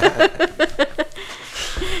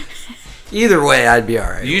 Either way, I'd be all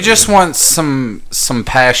right. You just want some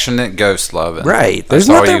passionate ghost loving. Right. There's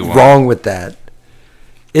That's all you nothing want. wrong with that.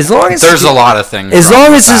 As long as There's a lot of things. As wrong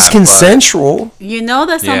long with as it's that, but- consensual. You know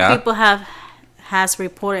that some Yeah. people has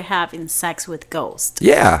reported having sex with ghosts.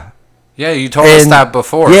 Yeah. Yeah, you told us that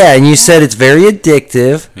before. Yeah, and you said it's very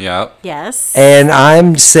addictive. Yep. Yes. And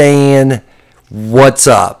I'm saying, what's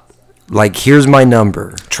up? Like, here's my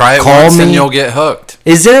number. Try it Call once me. and you'll get hooked.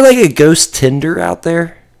 Is there like a ghost Tinder out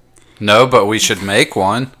there? No, but we should make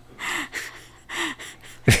one.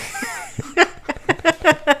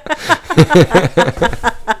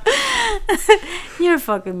 You're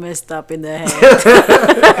fucking messed up in the head.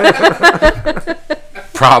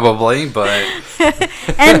 Probably, but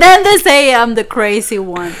And then they say I'm the crazy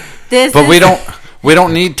one. but we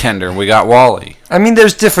don't need Tinder. We got Wally. I mean,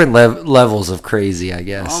 there's different levels of crazy, I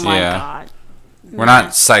guess. Oh my Yeah. god. We're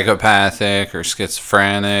not psychopathic or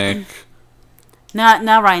schizophrenic. Not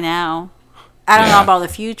right now. I don't know Yeah. about the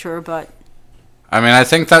future, but I mean, I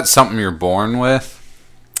think that's something you're born with.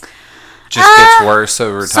 Just gets worse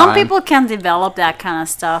over time. some people can develop that kind of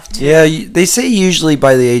stuff too. Yeah, they say usually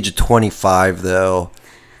by the age of 25, though,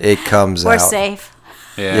 it comes We're out. safe.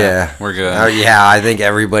 Yeah, we're good. Yeah, I think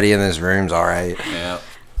everybody in this room's all right. Yeah.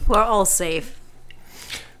 We're all safe.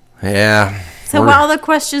 Yeah. So what other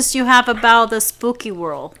questions do you have about the spooky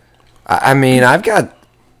world? I mean, I've got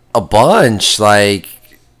a bunch. Like,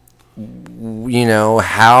 you know,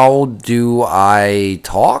 how do I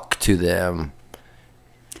talk to them?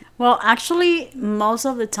 Well, actually, most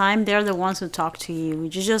of the time they're the ones who talk to you. You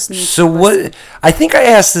just need So to listen. what? I think I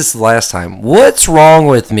asked this last time. What's wrong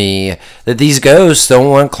with me that these ghosts don't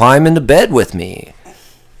want to climb into bed with me?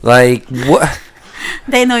 Like what?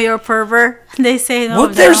 They know you're a pervert. They say no. Well,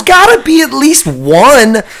 there's got to be at least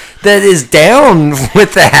one that is down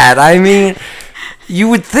with that. I mean, you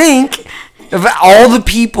would think of all the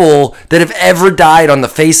people that have ever died on the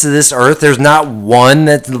face of this earth, there's not one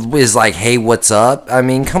that is like, "Hey, what's up?" I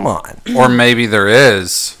mean, come on. Or maybe there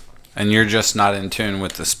is, and you're just not in tune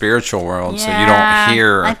with the spiritual world, so you don't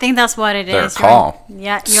hear. I think that's what it their is. call.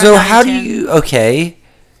 Yeah. You're So not how in do tune. you? Okay,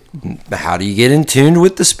 how do you get in tune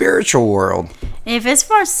with the spiritual world? If it's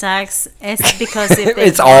for sex, it's because if they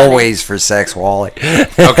It's want it. always for sex, Wally.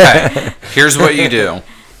 Okay, here's what you do.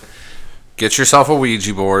 Get yourself a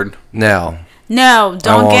Ouija board. No, No,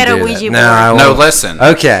 don't won't get a do that. Ouija No, I board. No, won't. listen.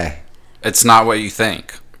 Okay. It's not what you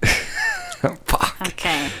think. Fuck.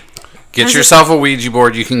 Okay. Get Does it- yourself a Ouija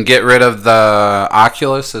board. You can get rid of the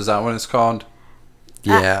Oculus. Is that what it's called?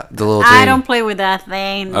 Yeah, the little thing. I don't play with that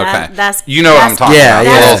thing. Okay. That's you know what I'm that's- talking Yeah, about.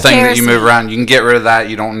 yeah. The little that thing that scares you move me. around. You can get rid of that.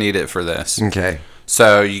 You don't need it for this. Okay.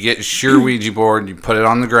 So you get your Ouija board. You put it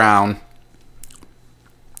on the ground.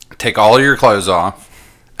 Take all your clothes off.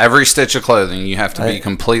 Every stitch of clothing. You have to be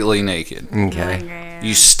completely naked. Okay.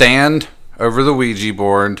 You stand over the Ouija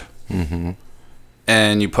board.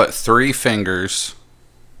 And you put 3 fingers.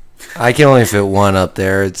 I can only fit one up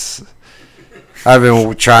there. I've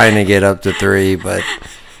been trying to get up to 3, but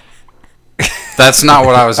That's not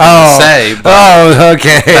what I was going to say. But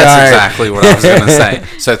okay. that's exactly what I was going to say.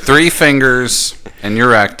 So 3 fingers in your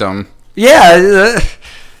rectum, Yeah,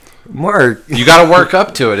 Mark. You got to work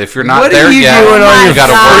up to it. If you're not What are there you yet, doing on you your got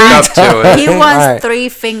to free work up to it. He wants Alright. 3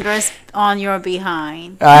 fingers on your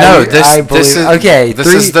behind. No, I this is okay.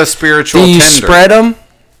 This is the spiritual. Do you Tinder. spread them?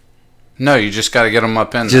 No, you just got to get them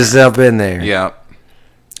up in Just there. up in there. Yeah,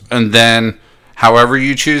 and then however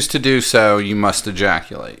you choose to do so, you must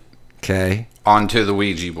ejaculate Okay. onto the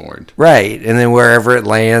Ouija board. Right, and then wherever it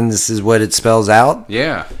lands is what it spells out.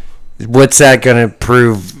 Yeah, What's that going to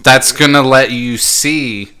prove? that's gonna let you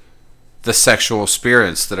see the sexual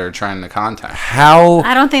spirits that are trying to contact. How?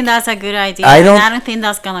 I don't think that's a good idea. I and don't- I don't think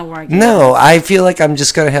that's gonna work. No, I feel like I'm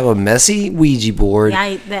just going to have a messy Ouija board,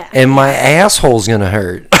 Yeah, and my asshole's going to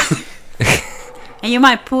hurt. and you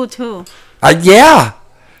might poo too. Yeah.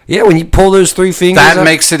 Yeah, when you pull those 3 fingers That up.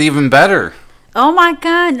 makes it even better. Oh my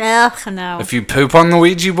god, ugh, no. If you poop on the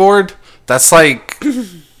Ouija board, that's like,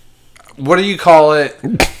 what do you call it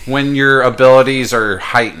when your abilities are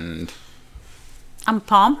heightened? I'm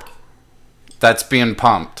pumped. That's being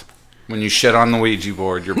pumped. When you shit on the Ouija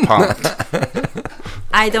board, you're pumped.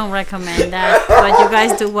 I don't recommend that, but you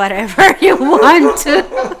guys do whatever you want to.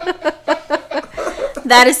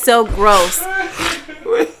 That is so gross.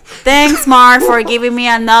 Thanks, Mark, for giving me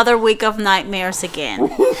another week of nightmares again.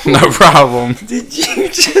 No problem. Did you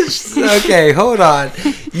just... Okay, hold on.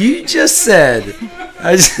 You just said...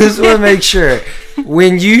 I just want to make sure.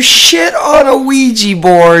 When you shit on a Ouija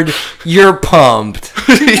board, you're pumped.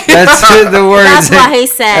 That's the words. That's what he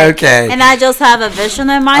said. Okay. And I just have a vision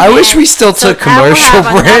in my I head. wish we still so took I will commercial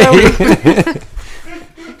have another break.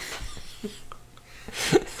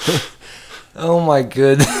 Oh my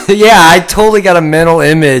goodness. Yeah, I totally got a mental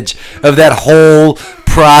image of that whole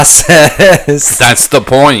process. That's the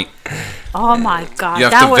point. Oh my god. You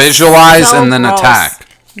have that to was visualize so and then gross. attack.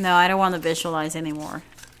 No, I don't want to visualize anymore.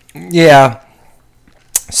 Yeah.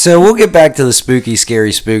 So we'll get back to the spooky,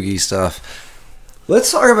 scary, spooky stuff.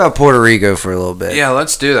 Let's talk about Puerto Rico for a little bit. Yeah,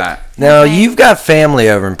 let's do that. Now, Okay. you've got family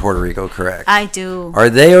over in Puerto Rico, correct? I do. Are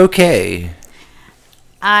they okay?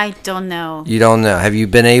 I don't know. You don't know. Have you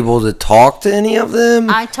been able to talk to any of them?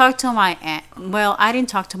 I talked to my aunt. Well, I didn't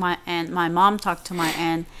talk to my aunt. My mom talked to my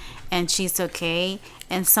aunt, and she's okay.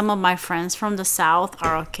 And some of my friends from the south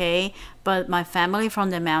are okay. But my family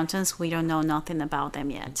from the mountains, we don't know nothing about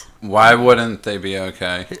them yet. Why wouldn't they be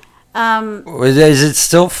okay? Is it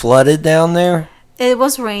still flooded down there? It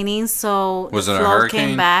was raining, so Was the it a flow hurricane?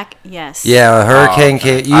 came back. Yes. Yeah, a hurricane Oh,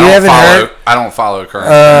 okay. came. You I don't haven't follow, heard I don't follow current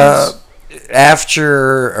events.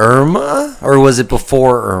 after Irma, or was it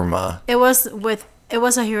before Irma? It was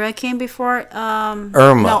a hurricane before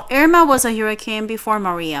Irma. No, Irma was a hurricane before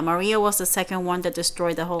Maria. Maria was the second one that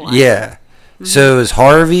destroyed the whole island. Yeah. So it was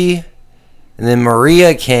Harvey, and then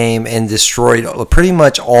Maria came and destroyed pretty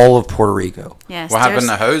much all of Puerto Rico. Yes. What happened to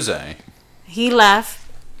there's- Jose? He left.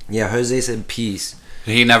 Yeah, Jose said peace.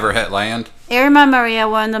 He never hit land? Irma and Maria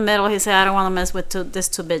were in the middle. He said, "I don't want to mess with these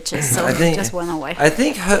two bitches," so I he think- just went away. I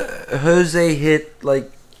think Jose hit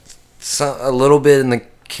like a little bit in the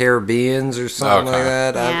Caribbeans or something like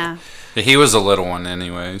Okay. that. Yeah. He was a little one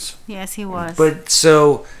anyways. Yes, he was. But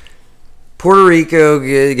so Puerto Rico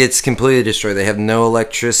gets completely destroyed. They have no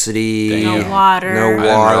electricity, no Damn. water. no I didn't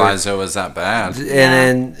water, realize it was that bad. and Yeah.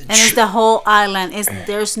 then And it's the whole island.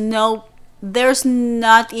 There's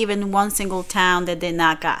not even one single town that did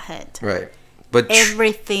not got hit. right. But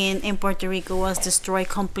Everything in Puerto Rico was destroyed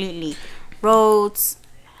completely. Roads,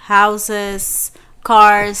 houses,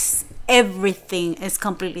 cars, everything is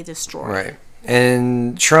completely destroyed. right.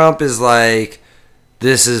 And Trump is like,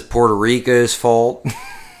 this is Puerto Rico's fault.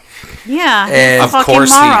 Yeah, he's And- a Of fucking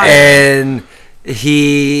course he moron. And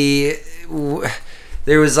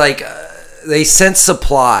there was like, they sent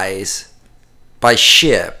supplies by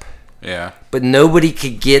ship, Yeah. but nobody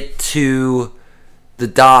could get to the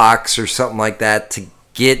docks or something like that to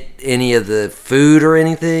get any of the food or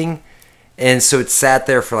anything. And so it sat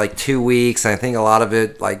there for like 2 weeks. And I think a lot of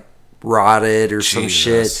it like rotted or some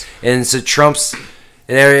Jesus. shit. And so Trump's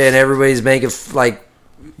and everybody's making like,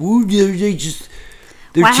 ooh, they're too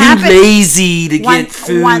What happened- lazy to get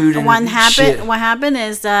food. and shit. What happened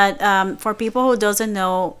is that for people who doesn't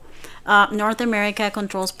know, North America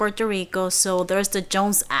controls Puerto Rico, so there's the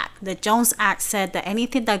Jones Act. The Jones Act said that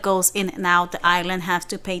anything that goes in and out the island has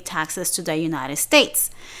to pay taxes to the United States.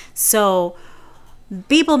 So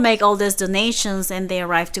people make all these donations and they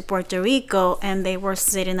arrive to Puerto Rico and they were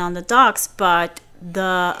sitting on the docks, but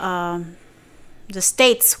the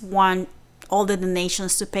states want all the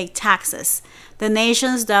donations to pay taxes. The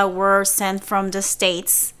nations that were sent from the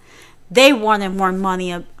states, they wanted more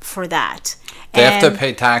money for that. They have to And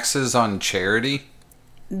pay taxes on charity?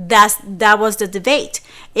 that was the debate.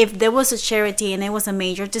 If there was a charity and it was a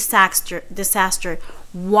major disaster,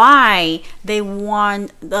 why they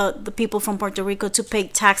want the people from Puerto Rico to pay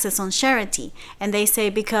taxes on charity? And they say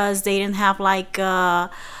because they didn't have like a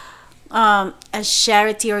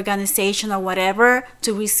charity organization or whatever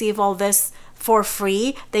to receive all this for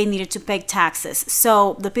free, they needed to pay taxes.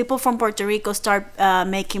 So the people from Puerto Rico start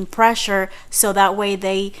making pressure, so that way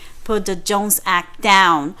they put the Jones Act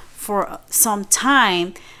down for some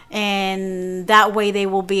time, and that way they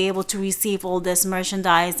will be able to receive all this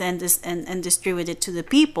merchandise and distribute it to the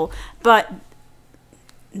people. But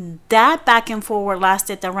that back and forward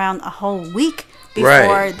lasted around a whole week before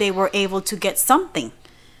Right. they were able to get something.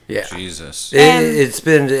 Yeah. Jesus. It's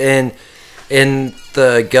been and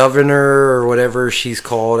the governor or whatever she's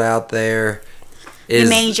called out there The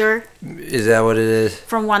major is that what it is?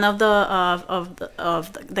 from one of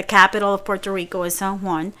the capital of Puerto Rico is San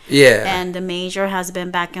Juan. Yeah. And the major has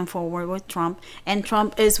been back and forward with Trump, and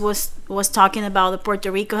Trump was talking about that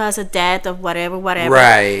Puerto Rico has a debt of whatever.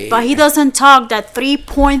 Right. But he doesn't talk that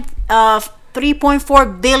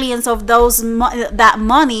 3.4 billions of that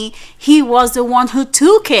money, he was the one who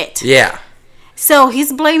took it. Yeah. So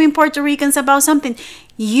he's blaming Puerto Ricans about something.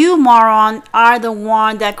 You, moron, are the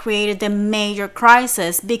one that created the major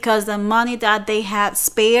crisis, because the money that they had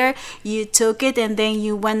spare, you took it and then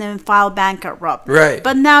you went and filed bankrupt. Right.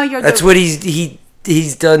 But now you're That's what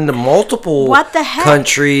he's done to multiple What the heck?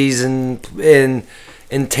 countries and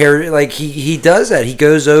like he does that. He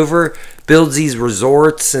goes over, builds these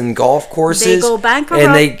resorts and golf courses. They go bankrupt.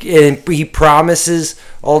 and he promises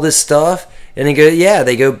all this stuff, and they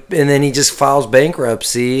go, and then he just files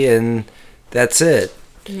bankruptcy, and that's it.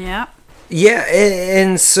 Yeah. Yeah,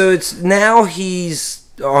 and so it's now he's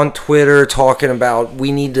on Twitter talking about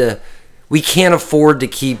we can't afford to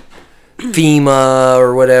keep FEMA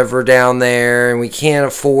or whatever down there, and we can't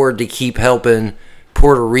afford to keep helping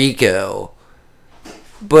Puerto Rico.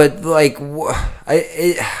 But like,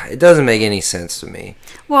 it doesn't make any sense to me.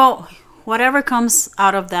 Well, whatever comes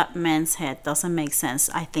out of that man's head doesn't make sense,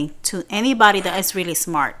 I think, to anybody that is really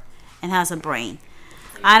smart and has a brain.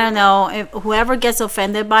 I don't know, if whoever gets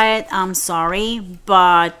offended by it, I'm sorry,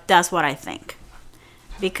 but that's what I think.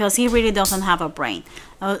 Because he really doesn't have a brain.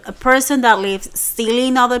 A person that lives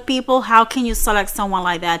stealing other people, how can you select someone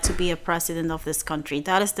like that to be a president of this country?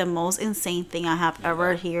 That is the most insane thing I have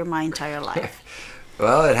ever heard in my entire life.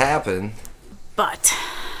 Well, it happened, But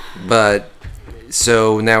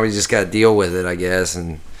so now we just got to deal with it, I guess,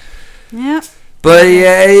 and. yeah. But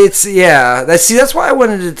that's why I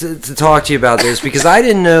wanted to talk to you about this, because I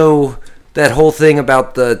didn't know that whole thing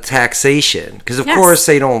about the taxation, because of Yes. course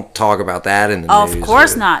they don't talk about that in the news. Of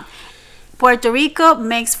course not. Puerto Rico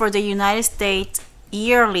makes for the United States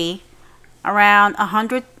yearly around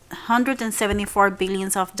 174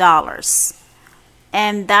 billions of dollars.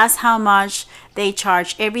 And that's how much they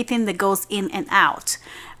charge everything that goes in and out.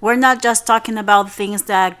 We're not just talking about things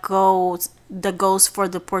that goes for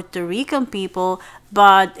the Puerto Rican people,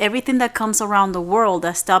 but everything that comes around the world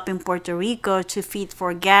that stop in Puerto Rico to feed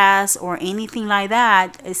for gas or anything like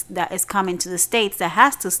that is coming to the States that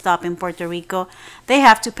has to stop in Puerto Rico, they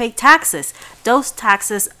have to pay taxes. Those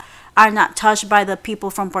taxes are not touched by the people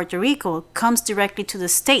from Puerto Rico, comes directly to the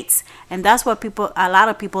States. And that's what a lot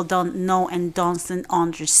of people don't know and don't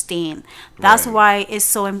understand. That's why it's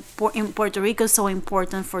so important. Puerto Rico is so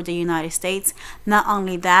important for the United States. Not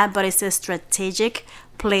only that, but it's a strategic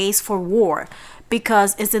place for war,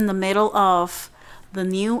 because it's in the middle of the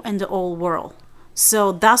new and the old world.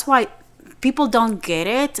 So that's why people don't get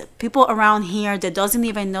it. People around here that doesn't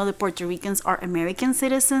even know that Puerto Ricans are American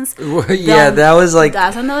citizens. Yeah, that was like,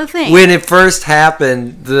 that's another thing. when it first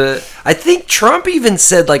happened. I think Trump even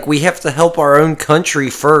said like we have to help our own country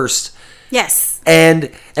first. Yes. And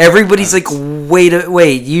everybody's like, wait,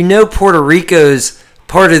 Puerto Rico's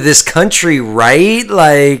part of this country, right?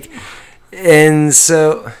 Like, and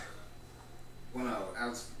so, Well, no,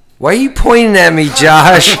 why are you pointing at me,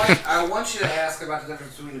 Josh? I want you to ask about the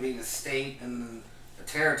difference between being a state and a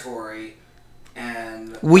territory,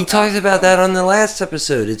 and We talked about that on the last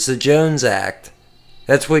episode. It's the Jones Act.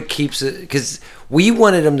 That's what keeps it, because we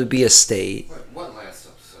wanted them to be a state. What last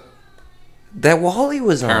episode? That Wally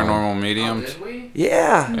was on. Paranormal Oh, mediums. did we?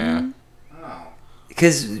 Yeah. Yeah. Oh.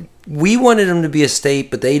 Because we wanted them to be a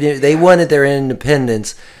state, but they wanted their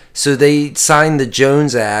independence, so they signed the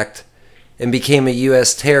Jones Act and became a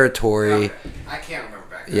U.S. territory. Okay. I can't remember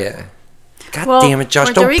back then. Yeah. God Well, damn it, Josh!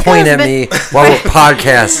 Puerto Don't Rico point has at me while we're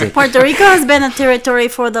podcasting. Puerto Rico has been a territory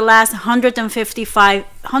for the last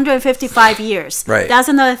 155 years. Right. That's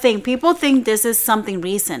another thing. People think this is something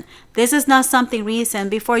recent. This is not something recent.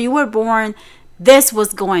 Before you were born, this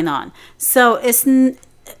was going on. So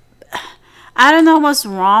I don't know what's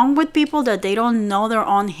wrong with people that they don't know their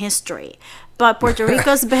own history. But Puerto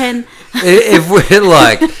Rico's been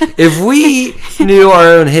if we knew our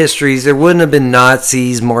own histories, there wouldn't have been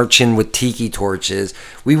Nazis marching with tiki torches.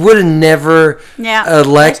 We would have never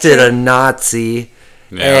elected a Nazi.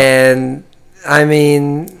 Yeah. And I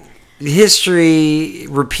mean, history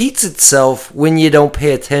repeats itself when you don't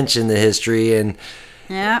pay attention to history. And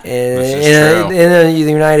yeah. in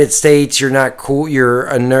the United States, you're not cool. You're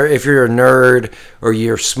a nerd. If you're a nerd or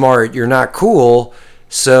you're smart, you're not cool.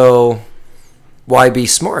 So why be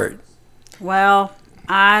smart? Well,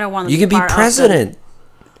 I don't want to. You can be president.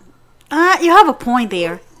 You have a point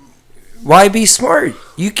there. Why be smart?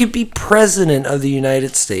 You could be president of the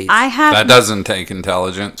United States. That doesn't take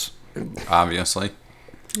intelligence, obviously.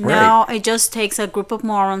 No, it just takes a group of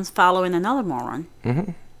morons following another moron.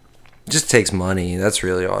 Mm-hmm. Just takes money. That's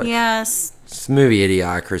really all. Yes. It's the movie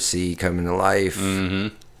Idiocracy coming to life.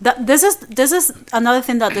 Mm-hmm. This is another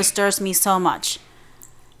thing that disturbs me so much.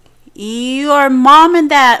 Your mom and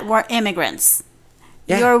dad were immigrants.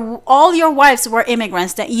 Yeah. All your wives were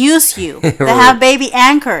immigrants that use you, that have baby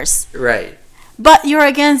anchors. Right. But you're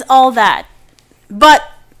against all that. But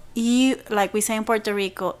you, like we say in Puerto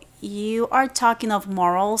Rico, you are talking of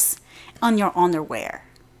morals on your underwear.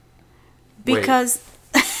 Because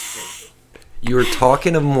you were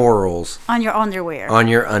talking of morals on your underwear. On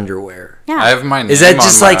your underwear. Yeah. I have my name. Is that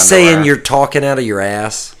just on my like saying underwear. you're talking out of your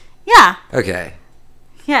ass? Yeah. Okay.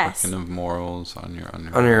 Yes. Talking of morals on your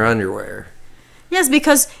underwear. On your underwear. Yes,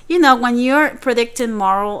 because when you're predicting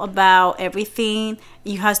moral about everything,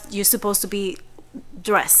 you're supposed to be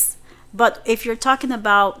dressed. But if you're talking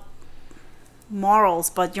about morals,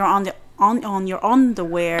 but you're on your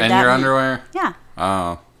underwear, And your underwear? Yeah.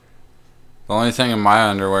 Oh. The only thing in my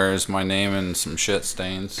underwear is my name and some shit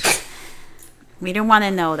stains. We don't want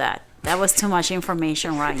to know that. That was too much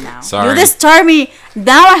information right now. Sorry. You disturb me.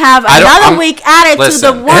 Now I have another week added to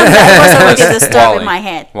the one that was already disturbed in my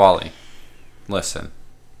head. Wally, listen.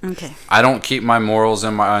 Okay. I don't keep my morals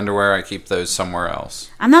in my underwear. I keep those somewhere else.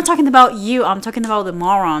 I'm not talking about you. I'm talking about the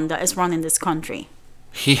moron that is running this country.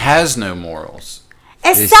 He has no morals.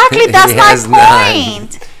 Exactly. That's my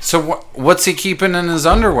point. So what's he keeping in his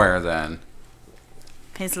underwear then?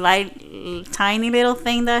 His tiny little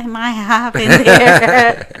thing that he might have in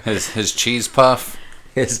there. his cheese puff.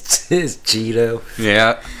 His Cheeto.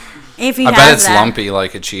 Yeah. If he I has bet it's that. lumpy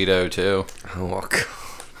like a Cheeto too. Oh God.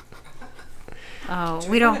 Oh,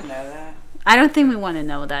 we don't. I don't think we want to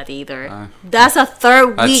know that either. That's a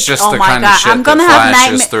third That's week. just Oh the my kind of God! shit I'm gonna that have flashes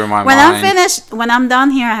nightmares through my when I'm mind. finished. When I'm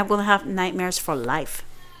done here, I will have nightmares for life.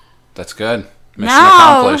 That's good. Mission No.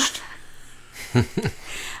 accomplished.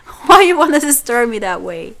 Why you want to disturb me that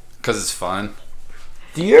way? Because it's fun.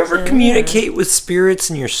 Do you ever communicate with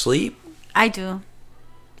spirits in your sleep? I do.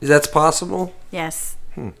 That's possible? Yes.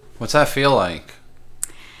 What's that feel like?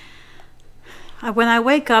 When I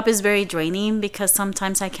wake up, it's very draining because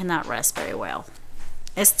sometimes I cannot rest very well.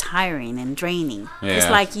 It's tiring and draining. It's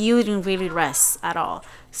Yeah. like you didn't really rest at all.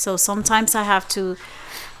 So sometimes I have to,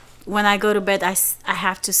 when I go to bed, I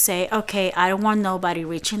have to say, okay, I don't want nobody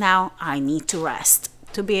reaching out. I need to rest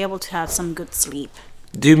to be able to have some good sleep.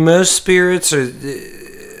 Do most spirits, or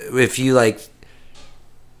if you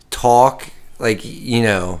talk,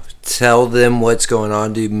 tell them what's going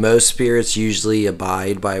on, do most spirits usually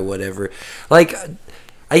abide by whatever? I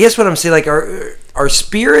guess what I'm saying, are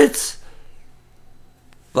spirits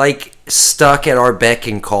stuck at our beck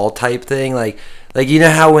and call type thing? Like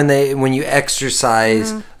how when you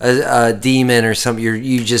exorcise a demon or something,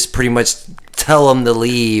 you just pretty much tell them to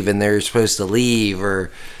leave and they're supposed to leave,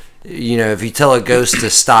 or if you tell a ghost to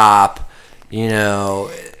stop,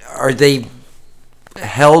 are they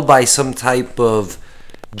held by some type of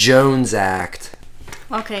Jones Act?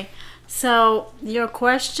 Okay, so your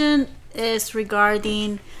question is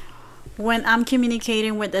regarding when I'm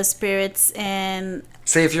communicating with the spirits, and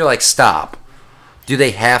Say if you're stop, do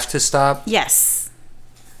they have to stop? yes,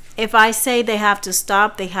 if I say they have to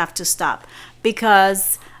stop, they have to stop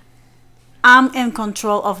because I'm in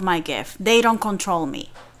control of my gift. They don't control me.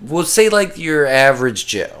 Well, say your average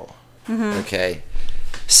Joe. Okay.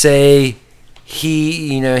 Say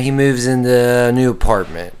he moves into a new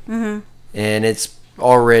apartment, and it's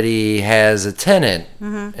already has a tenant,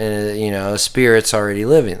 and a spirit's already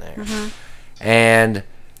living there, and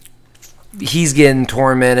he's getting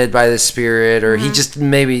tormented by the spirit, or he just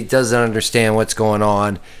maybe doesn't understand what's going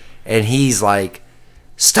on, and he's like,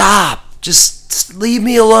 "Stop! Just leave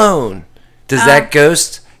me alone." Does that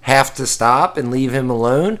ghost have to stop and leave him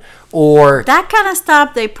alone, or That kind of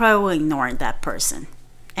stuff, they probably ignore that person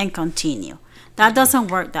and continue. That doesn't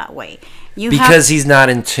work that way. Because he's not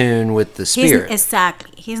in tune with the spirit.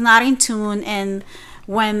 Exactly. He's not in tune, and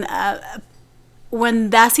when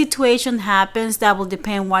that situation happens, that will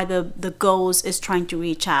depend why the ghost is trying to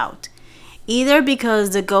reach out. Either because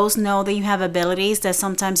the ghosts know that you have abilities that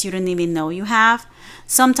sometimes you don't even know you have.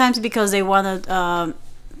 Sometimes because they want to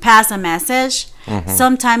pass a message.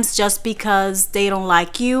 Sometimes just because they don't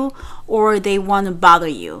like you or they want to bother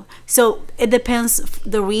you. So it depends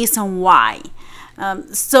the reason why.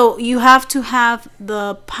 So you have to have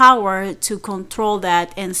the power to control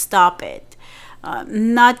that and stop it.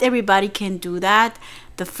 Not everybody can do that.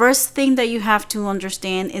 The first thing that you have to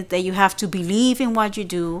understand is that you have to believe in what you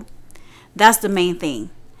do. That's the main thing.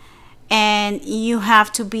 And you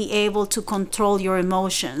have to be able to control your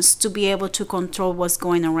emotions, to be able to control what's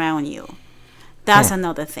going around you. That's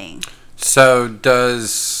another thing. So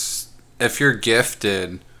if you're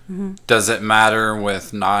gifted, does it matter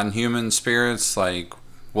with non-human spirits? Like,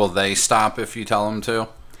 will they stop if you tell them to?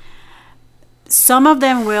 Some of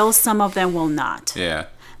them will, some of them will not. Yeah.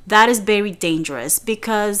 That is very dangerous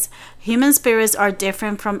because human spirits are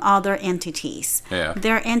different from other entities. Yeah.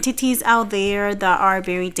 There are entities out there that are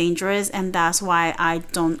very dangerous, and that's why I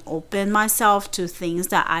don't open myself to things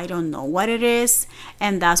that I don't know what it is,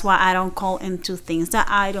 and that's why I don't call into things that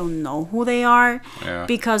I don't know who they are. Yeah.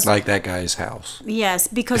 Because Like that guy's house. yes,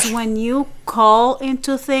 because when you call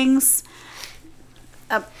into things,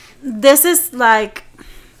 this is like,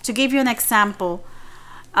 to give you an example,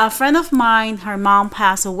 a friend of mine, her mom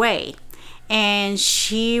passed away, and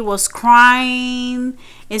she was crying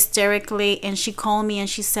hysterically, and she called me and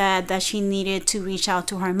she said that she needed to reach out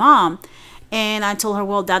to her mom. And I told her,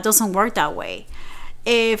 well, that doesn't work that way.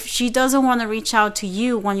 If she doesn't want to reach out to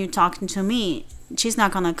you when you're talking to me, she's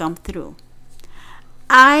not going to come through.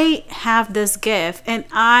 I have this gift, and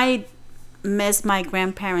I miss my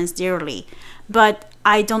grandparents dearly, but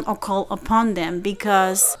I don't call upon them,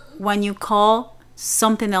 because when you call,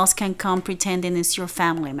 something else can come pretending it's your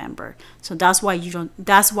family member. So that's why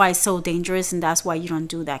it's so dangerous, and that's why you don't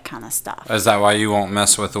do that kind of stuff. Is that why you won't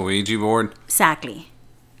mess with the Ouija board? Exactly.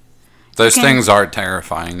 Those You can- things are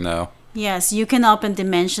terrifying, though. Yes, you can open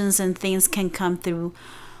dimensions, and things can come through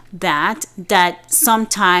that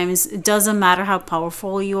sometimes it doesn't matter how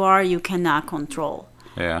powerful you are, you cannot control.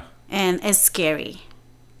 Yeah. And it's scary.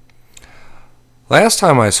 Last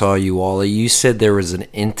time I saw you, Wally, you said there was an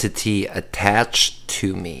entity attached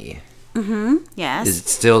to me. Yes. Is it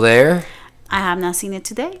still there? I have not seen it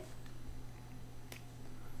today.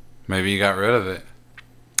 Maybe you got rid of it.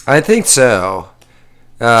 I think so.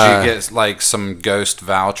 Did you get, like, some ghost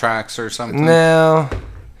Valtrax or something? No.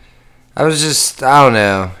 I was just, I don't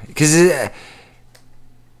know. Because it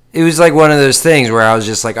was like one of those things where I was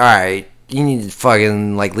just like, all right, you need to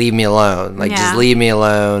fucking, like, leave me alone. Like, Yeah. just leave me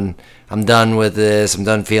alone. I'm done with this. I'm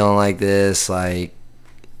done feeling like this. Like,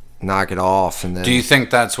 knock it off. And then Do you think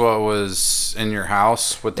that's what was in your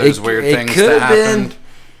house with those weird it things could that have been,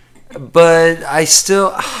 happened? but I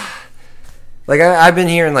still, like, I've been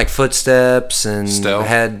hearing, like, footsteps and Still?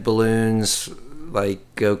 had balloons, like,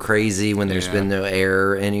 go crazy when there's Yeah. been no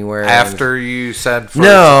air anywhere. After you said...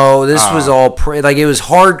 No, this Oh. was all like, it was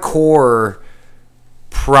hardcore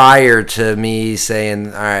prior to me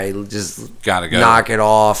saying, all right, just Gotta go. knock it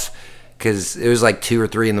off, because it was like 2 or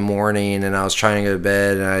 3 in the morning, and I was trying to go to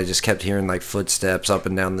bed, and I just kept hearing, like, footsteps up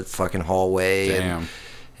and down the fucking hallway. Damn.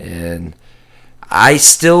 And I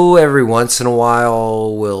still every once in a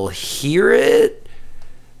while will hear it,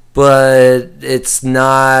 but it's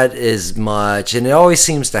not as much, and it always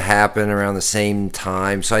seems to happen around the same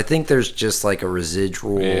time. So I think there's just like a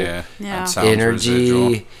residual Yeah. Yeah. That sounds energy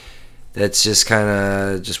residual. that's just kind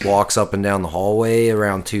of just walks up and down the hallway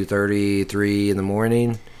around 2:30, 3 in the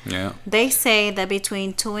morning. Yeah. They say that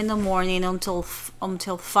between 2 in the morning until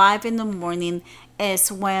 5 in the morning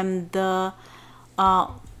is when the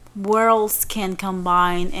worlds can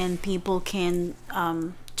combine and people can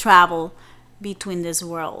travel between these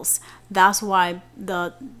worlds. That's why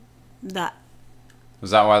the Is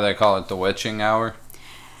that why they call it the witching hour?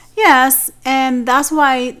 yes, and that's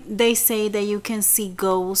why they say that you can see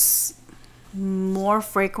ghosts more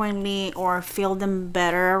frequently or feel them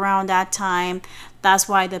better around that time. That's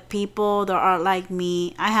why the people that are like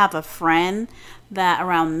me, I have a friend that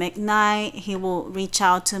around midnight he will reach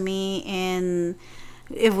out to me, and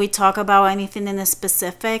if we talk about anything in a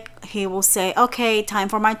specific, he will say, okay, time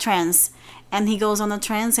for my trance, and he goes on a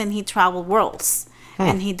trance and he travel worlds.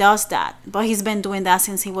 And he does that, but he's been doing that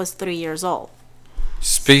since he was 3 years old.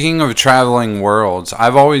 Speaking of traveling worlds,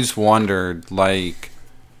 I've always wondered, like,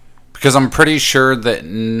 because I'm pretty sure that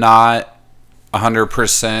not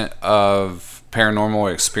 100% of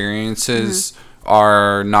paranormal experiences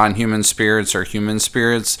are non-human spirits or human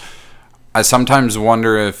spirits, I sometimes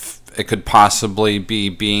wonder if it could possibly be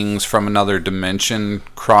beings from another dimension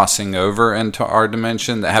crossing over into our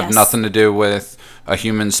dimension that have Yes. nothing to do with a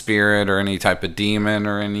human spirit or any type of demon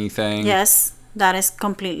or anything. Yes, that is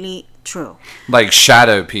completely true. Like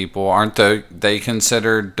shadow people, aren't they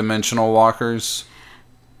considered dimensional walkers?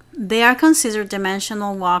 They are considered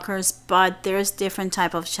dimensional walkers, but there's different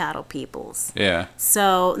type of shadow peoples. Yeah.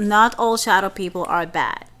 So not all shadow people are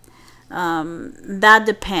bad. That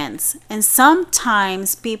depends. And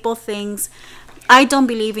sometimes people think, I don't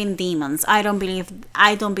believe in demons. I don't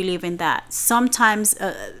believe in that. Sometimes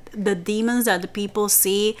the demons that the people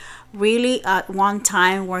see really at one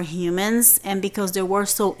time were humans, and because they were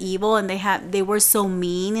so evil and they were so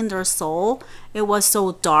mean in their soul, it was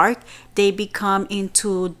so dark, they become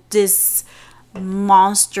into this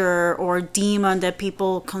monster or demon that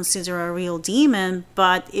people consider a real demon,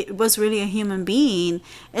 but it was really a human being.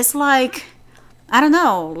 It's like, I don't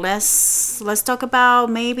know, let's talk about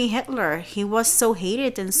maybe Hitler. He was so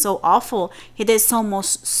hated and so awful. He did so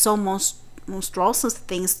monstrous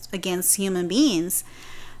things against human beings.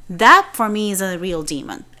 That for me is a real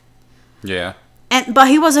demon. Yeah. But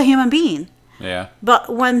he was a human being. Yeah.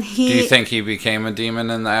 But when Do you think he became a demon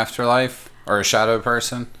in the afterlife or a shadow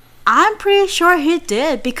person? I'm pretty sure he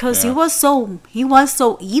did, because Yeah. he was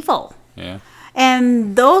so evil. Yeah.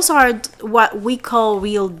 And those are what we call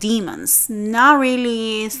real demons, not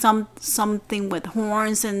really something with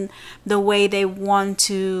horns and the way they want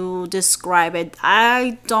to describe it.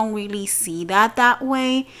 I don't really see that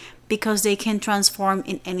way, because they can transform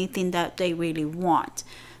in anything that they really want.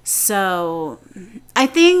 So I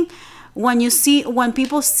think when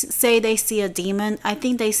people say they see a demon, I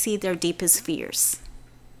think they see their deepest fears.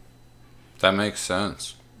 That makes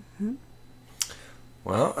sense.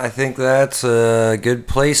 Well, I think that's a good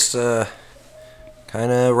place to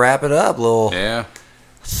kind of wrap it up. Little Yeah.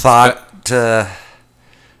 thought to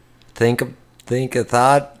think a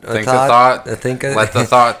thought. Think a thought. Think a, Let the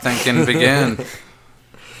thought thinking begin.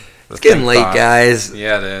 It's getting late, guys.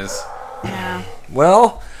 Yeah, it is. Yeah.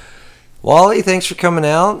 Well, Wally, thanks for coming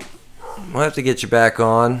out. We'll have to get you back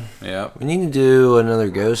on. Yep. We need to do another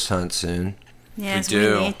ghost hunt soon. Yes, We we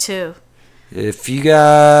do. need to. If you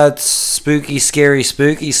got spooky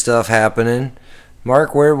stuff happening,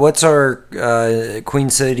 Mark, what's our Queen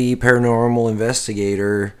City Paranormal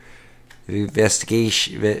Investigators.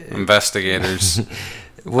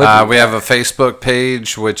 What, We have a Facebook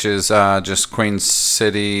page, which is just Queen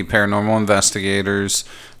City Paranormal Investigators.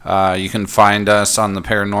 You can find us on the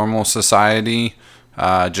Paranormal Society.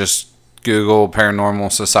 Just Google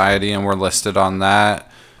Paranormal Society, and we're listed on that.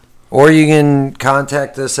 or you can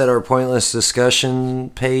contact us at our Pointless Discussion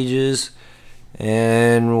pages,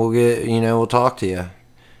 and we'll talk to you,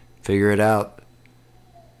 figure it out.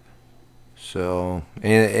 So,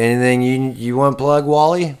 anything you want to plug,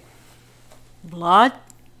 Wally? Blood?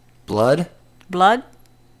 Blood? Blood?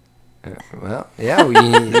 Well, yeah.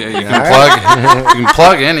 Yeah, you can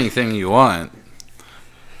plug anything you want.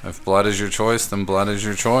 If blood is your choice, then blood is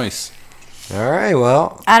your choice. All right.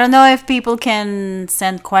 Well, I don't know if people can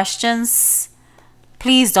send questions.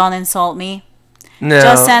 Please don't insult me. no.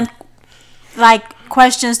 Just send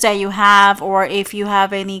questions that you have, or if you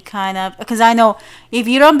have any kind of, because I know if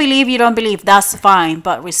you don't believe, that's fine,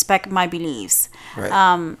 but respect my beliefs.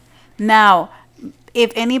 Right. Now,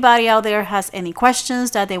 if anybody out there has any questions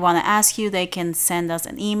that they want to ask you, they can send us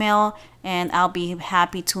an email, and I'll be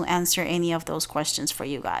happy to answer any of those questions for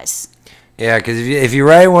you guys. Yeah, because if you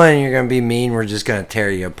write one and you're going to be mean, we're just going to tear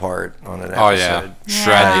you apart on an episode. Oh, yeah.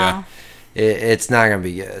 Shred ya. It's not going to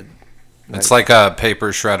be good. It's like a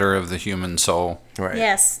paper shredder of the human soul. Right.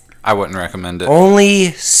 Yes. I wouldn't recommend it.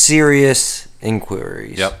 Only serious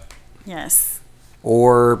inquiries. Yep. Yes.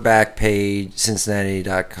 Or Backpage,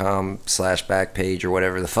 Cincinnati.com/Backpage, or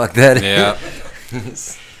whatever the fuck that Yeah.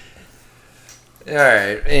 is. All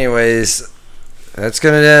right. Anyways, that's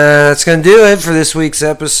gonna do it for this week's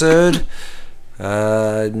episode.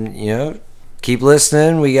 Keep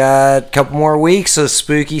listening. We got a couple more weeks of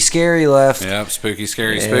spooky, scary left. Yep. Spooky,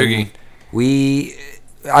 scary, And spooky. we've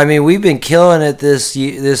been killing it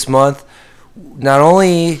this month. Not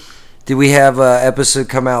only did we have an episode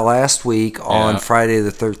come out last week on Yeah. Friday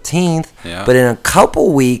the 13th, Yeah. but in a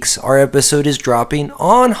couple weeks, our episode is dropping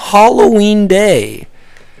on Halloween Day.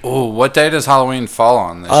 Oh, what day does Halloween fall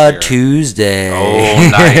on this year? Tuesday. Oh,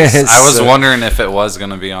 nice. I was So- wondering if it was going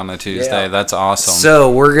to be on a Tuesday. Yeah. That's awesome. So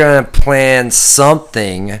we're gonna plan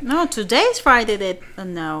something. No, today's Friday.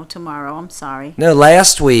 No, tomorrow. I'm sorry. No,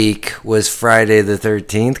 last week was Friday the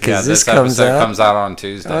 13th yeah, because this this comes episode out comes out on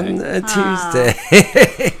Tuesday. on a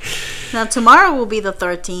Tuesday. Now tomorrow will be the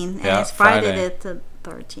 13th, and Yeah, it's Friday Friday. the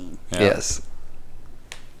 13th. Yeah. Yes.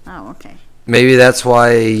 Oh, okay. Maybe that's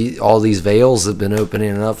why all these veils have been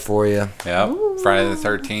opening up for you. Yep. Friday the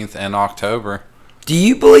 13th in October. Do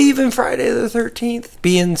you believe in Friday the 13th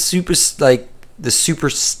being the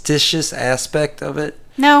superstitious aspect of it?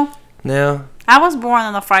 No, No? I was born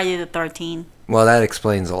on a Friday the 13th. Well, that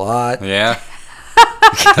explains a lot. Yeah.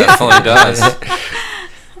 Definitely does.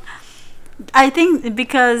 I think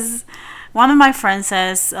because one of my friends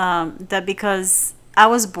says that because I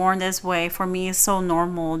was born this way, for me it's so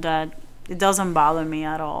normal that it doesn't bother me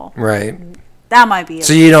at all. Right. That might be it.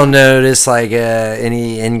 So you don't notice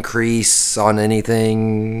any increase on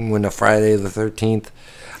anything when the Friday the 13th?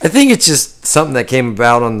 I think it's just something that came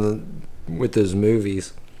about with those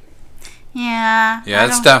movies. Yeah. Yeah, I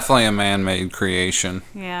it's don't- definitely a man-made creation.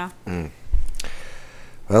 Yeah.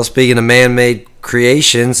 Well, speaking of man-made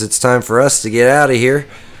creations, it's time for us to get out of here.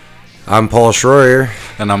 I'm Paul Schroyer.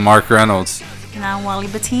 And I'm Mark Reynolds. And I'm Wally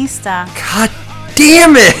Batista. God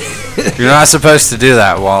damn it! You're not supposed to do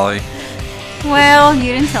that, Wally. Well,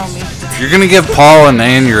 you didn't tell me. You're going to give Paul an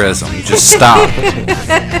aneurysm. Just stop.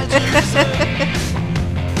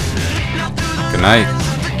 Good night.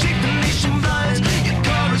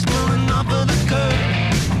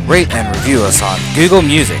 Rate and review us on Google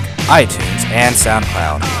Music, iTunes, and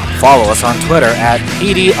SoundCloud. Follow us on Twitter at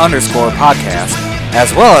PD_podcast,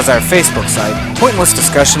 as well as our Facebook site, Pointless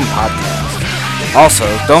Discussion Podcast. Also,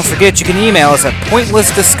 don't forget you can email us at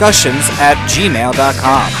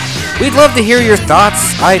pointlessdiscussions@gmail.com. We'd love to hear your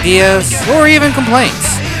thoughts, ideas, or even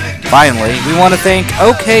complaints. Finally, we want to thank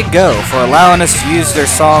OK Go for allowing us to use their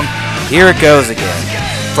song Here It Goes Again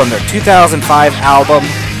from their 2005 album,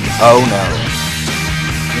 Oh No.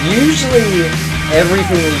 Usually,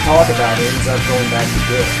 everything we talk about ends up going back to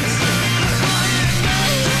this.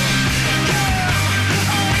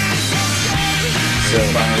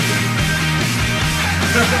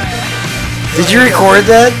 Did you record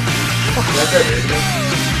that?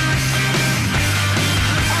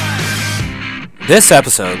 This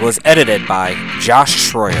episode was edited by Josh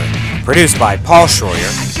Schroyer, produced by Paul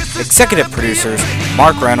Schroyer, executive producers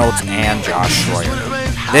Mark Reynolds and Josh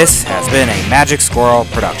Schroyer. This has been a Magic Squirrel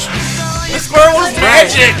production. The squirrel was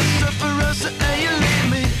magic!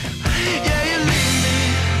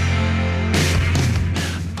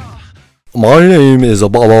 My name is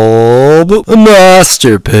Bob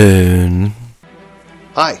Masterpoon.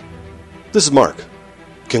 Hi, this is Mark.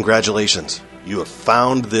 Congratulations, you have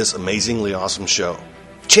found this amazingly awesome show.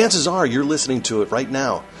 Chances are you're listening to it right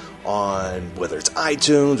now on whether it's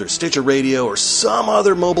iTunes or Stitcher Radio or some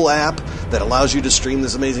other mobile app that allows you to stream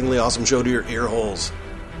this amazingly awesome show to your ear holes.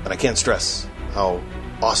 And I can't stress how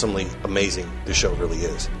awesomely amazing this show really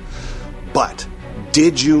is. But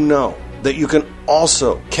did you know that you can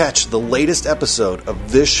also catch the latest episode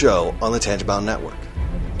of this show on the Tangibound Network?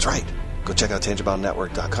 That's right. Go check out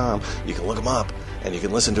tangiboundnetwork.com. You can look them up and you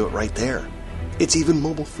can listen to it right there. It's even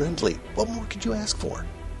mobile friendly. What more could you ask for?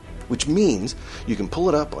 Which means you can pull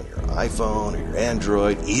it up on your iPhone or your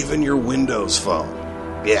Android, even your Windows phone.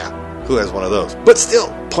 Yeah, who has one of those? But still,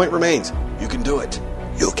 point remains, you can do it.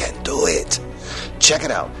 You can do it. Check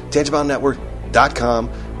it out, tangiboundnetwork.com.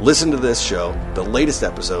 Listen to this show, the latest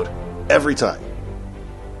episode, every time.